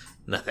there?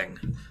 Nothing.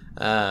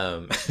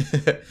 Are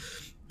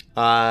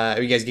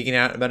you guys geeking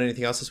out about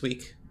anything else this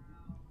week?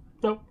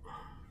 Nope.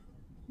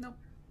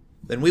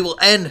 Then we will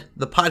end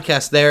the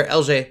podcast there.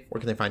 LJ, where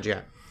can they find you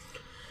at?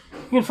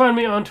 You can find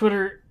me on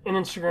Twitter and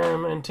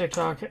Instagram and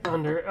TikTok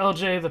under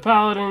LJ the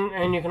Paladin,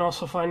 and you can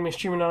also find me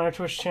streaming on our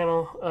Twitch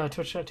channel,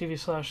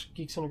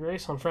 twitch.tv/Geeks Under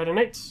Grace on Friday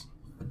nights.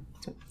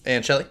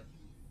 And Shelly?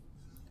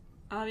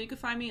 You can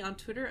find me on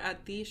Twitter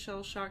at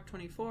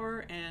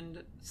TheShellShock24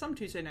 and some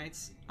Tuesday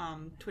nights,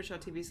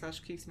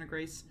 twitch.tv/Geeks Under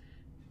Grace,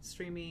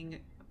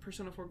 streaming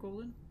Persona 4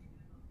 Golden.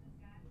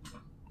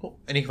 Cool.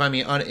 And you can find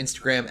me on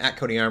Instagram at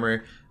Cody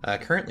Armor,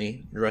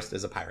 currently dressed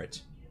as a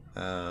pirate.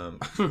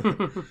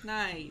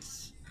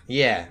 Nice.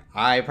 Yeah,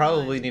 I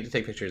probably need to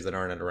take pictures that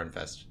aren't at a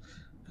Runfest.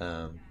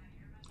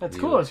 That's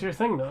cool. It's your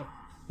thing, though.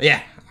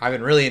 Yeah, I've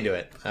been really into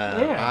it.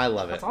 Yeah, I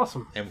love it. That's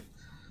awesome. And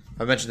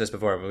I've mentioned this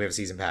before, but we have a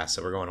season pass,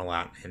 so we're going a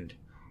lot, and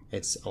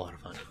it's a lot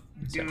of fun.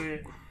 So, Do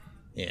it.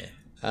 yeah.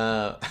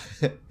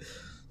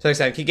 So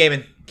excited. Keep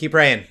gaming, keep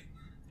praying,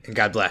 and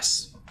God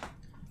bless.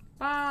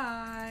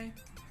 Bye.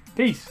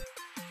 Peace.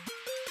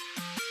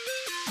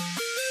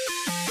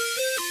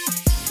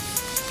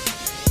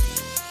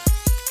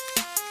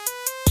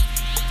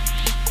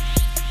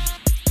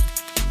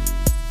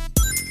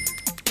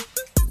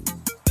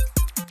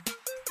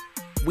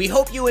 We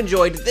hope you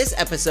enjoyed this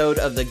episode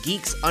of the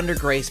Geeks Under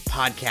Grace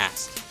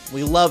podcast.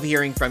 We love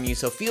hearing from you,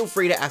 so feel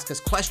free to ask us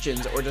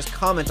questions or just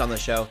comment on the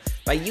show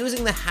by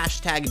using the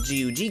hashtag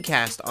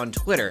GUGcast on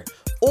Twitter,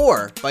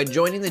 or by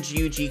joining the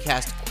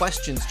GUGcast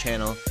questions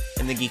channel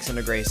in the Geeks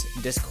Under Grace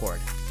Discord.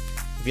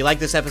 If you like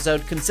this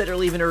episode, consider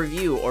leaving a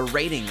review or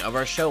rating of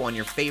our show on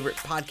your favorite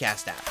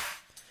podcast app.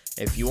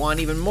 If you want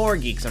even more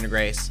Geeks Under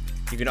Grace,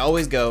 you can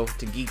always go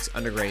to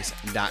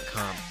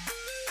geeksundergrace.com.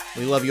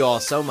 We love you all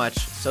so much,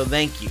 so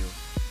thank you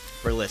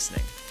for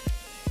listening.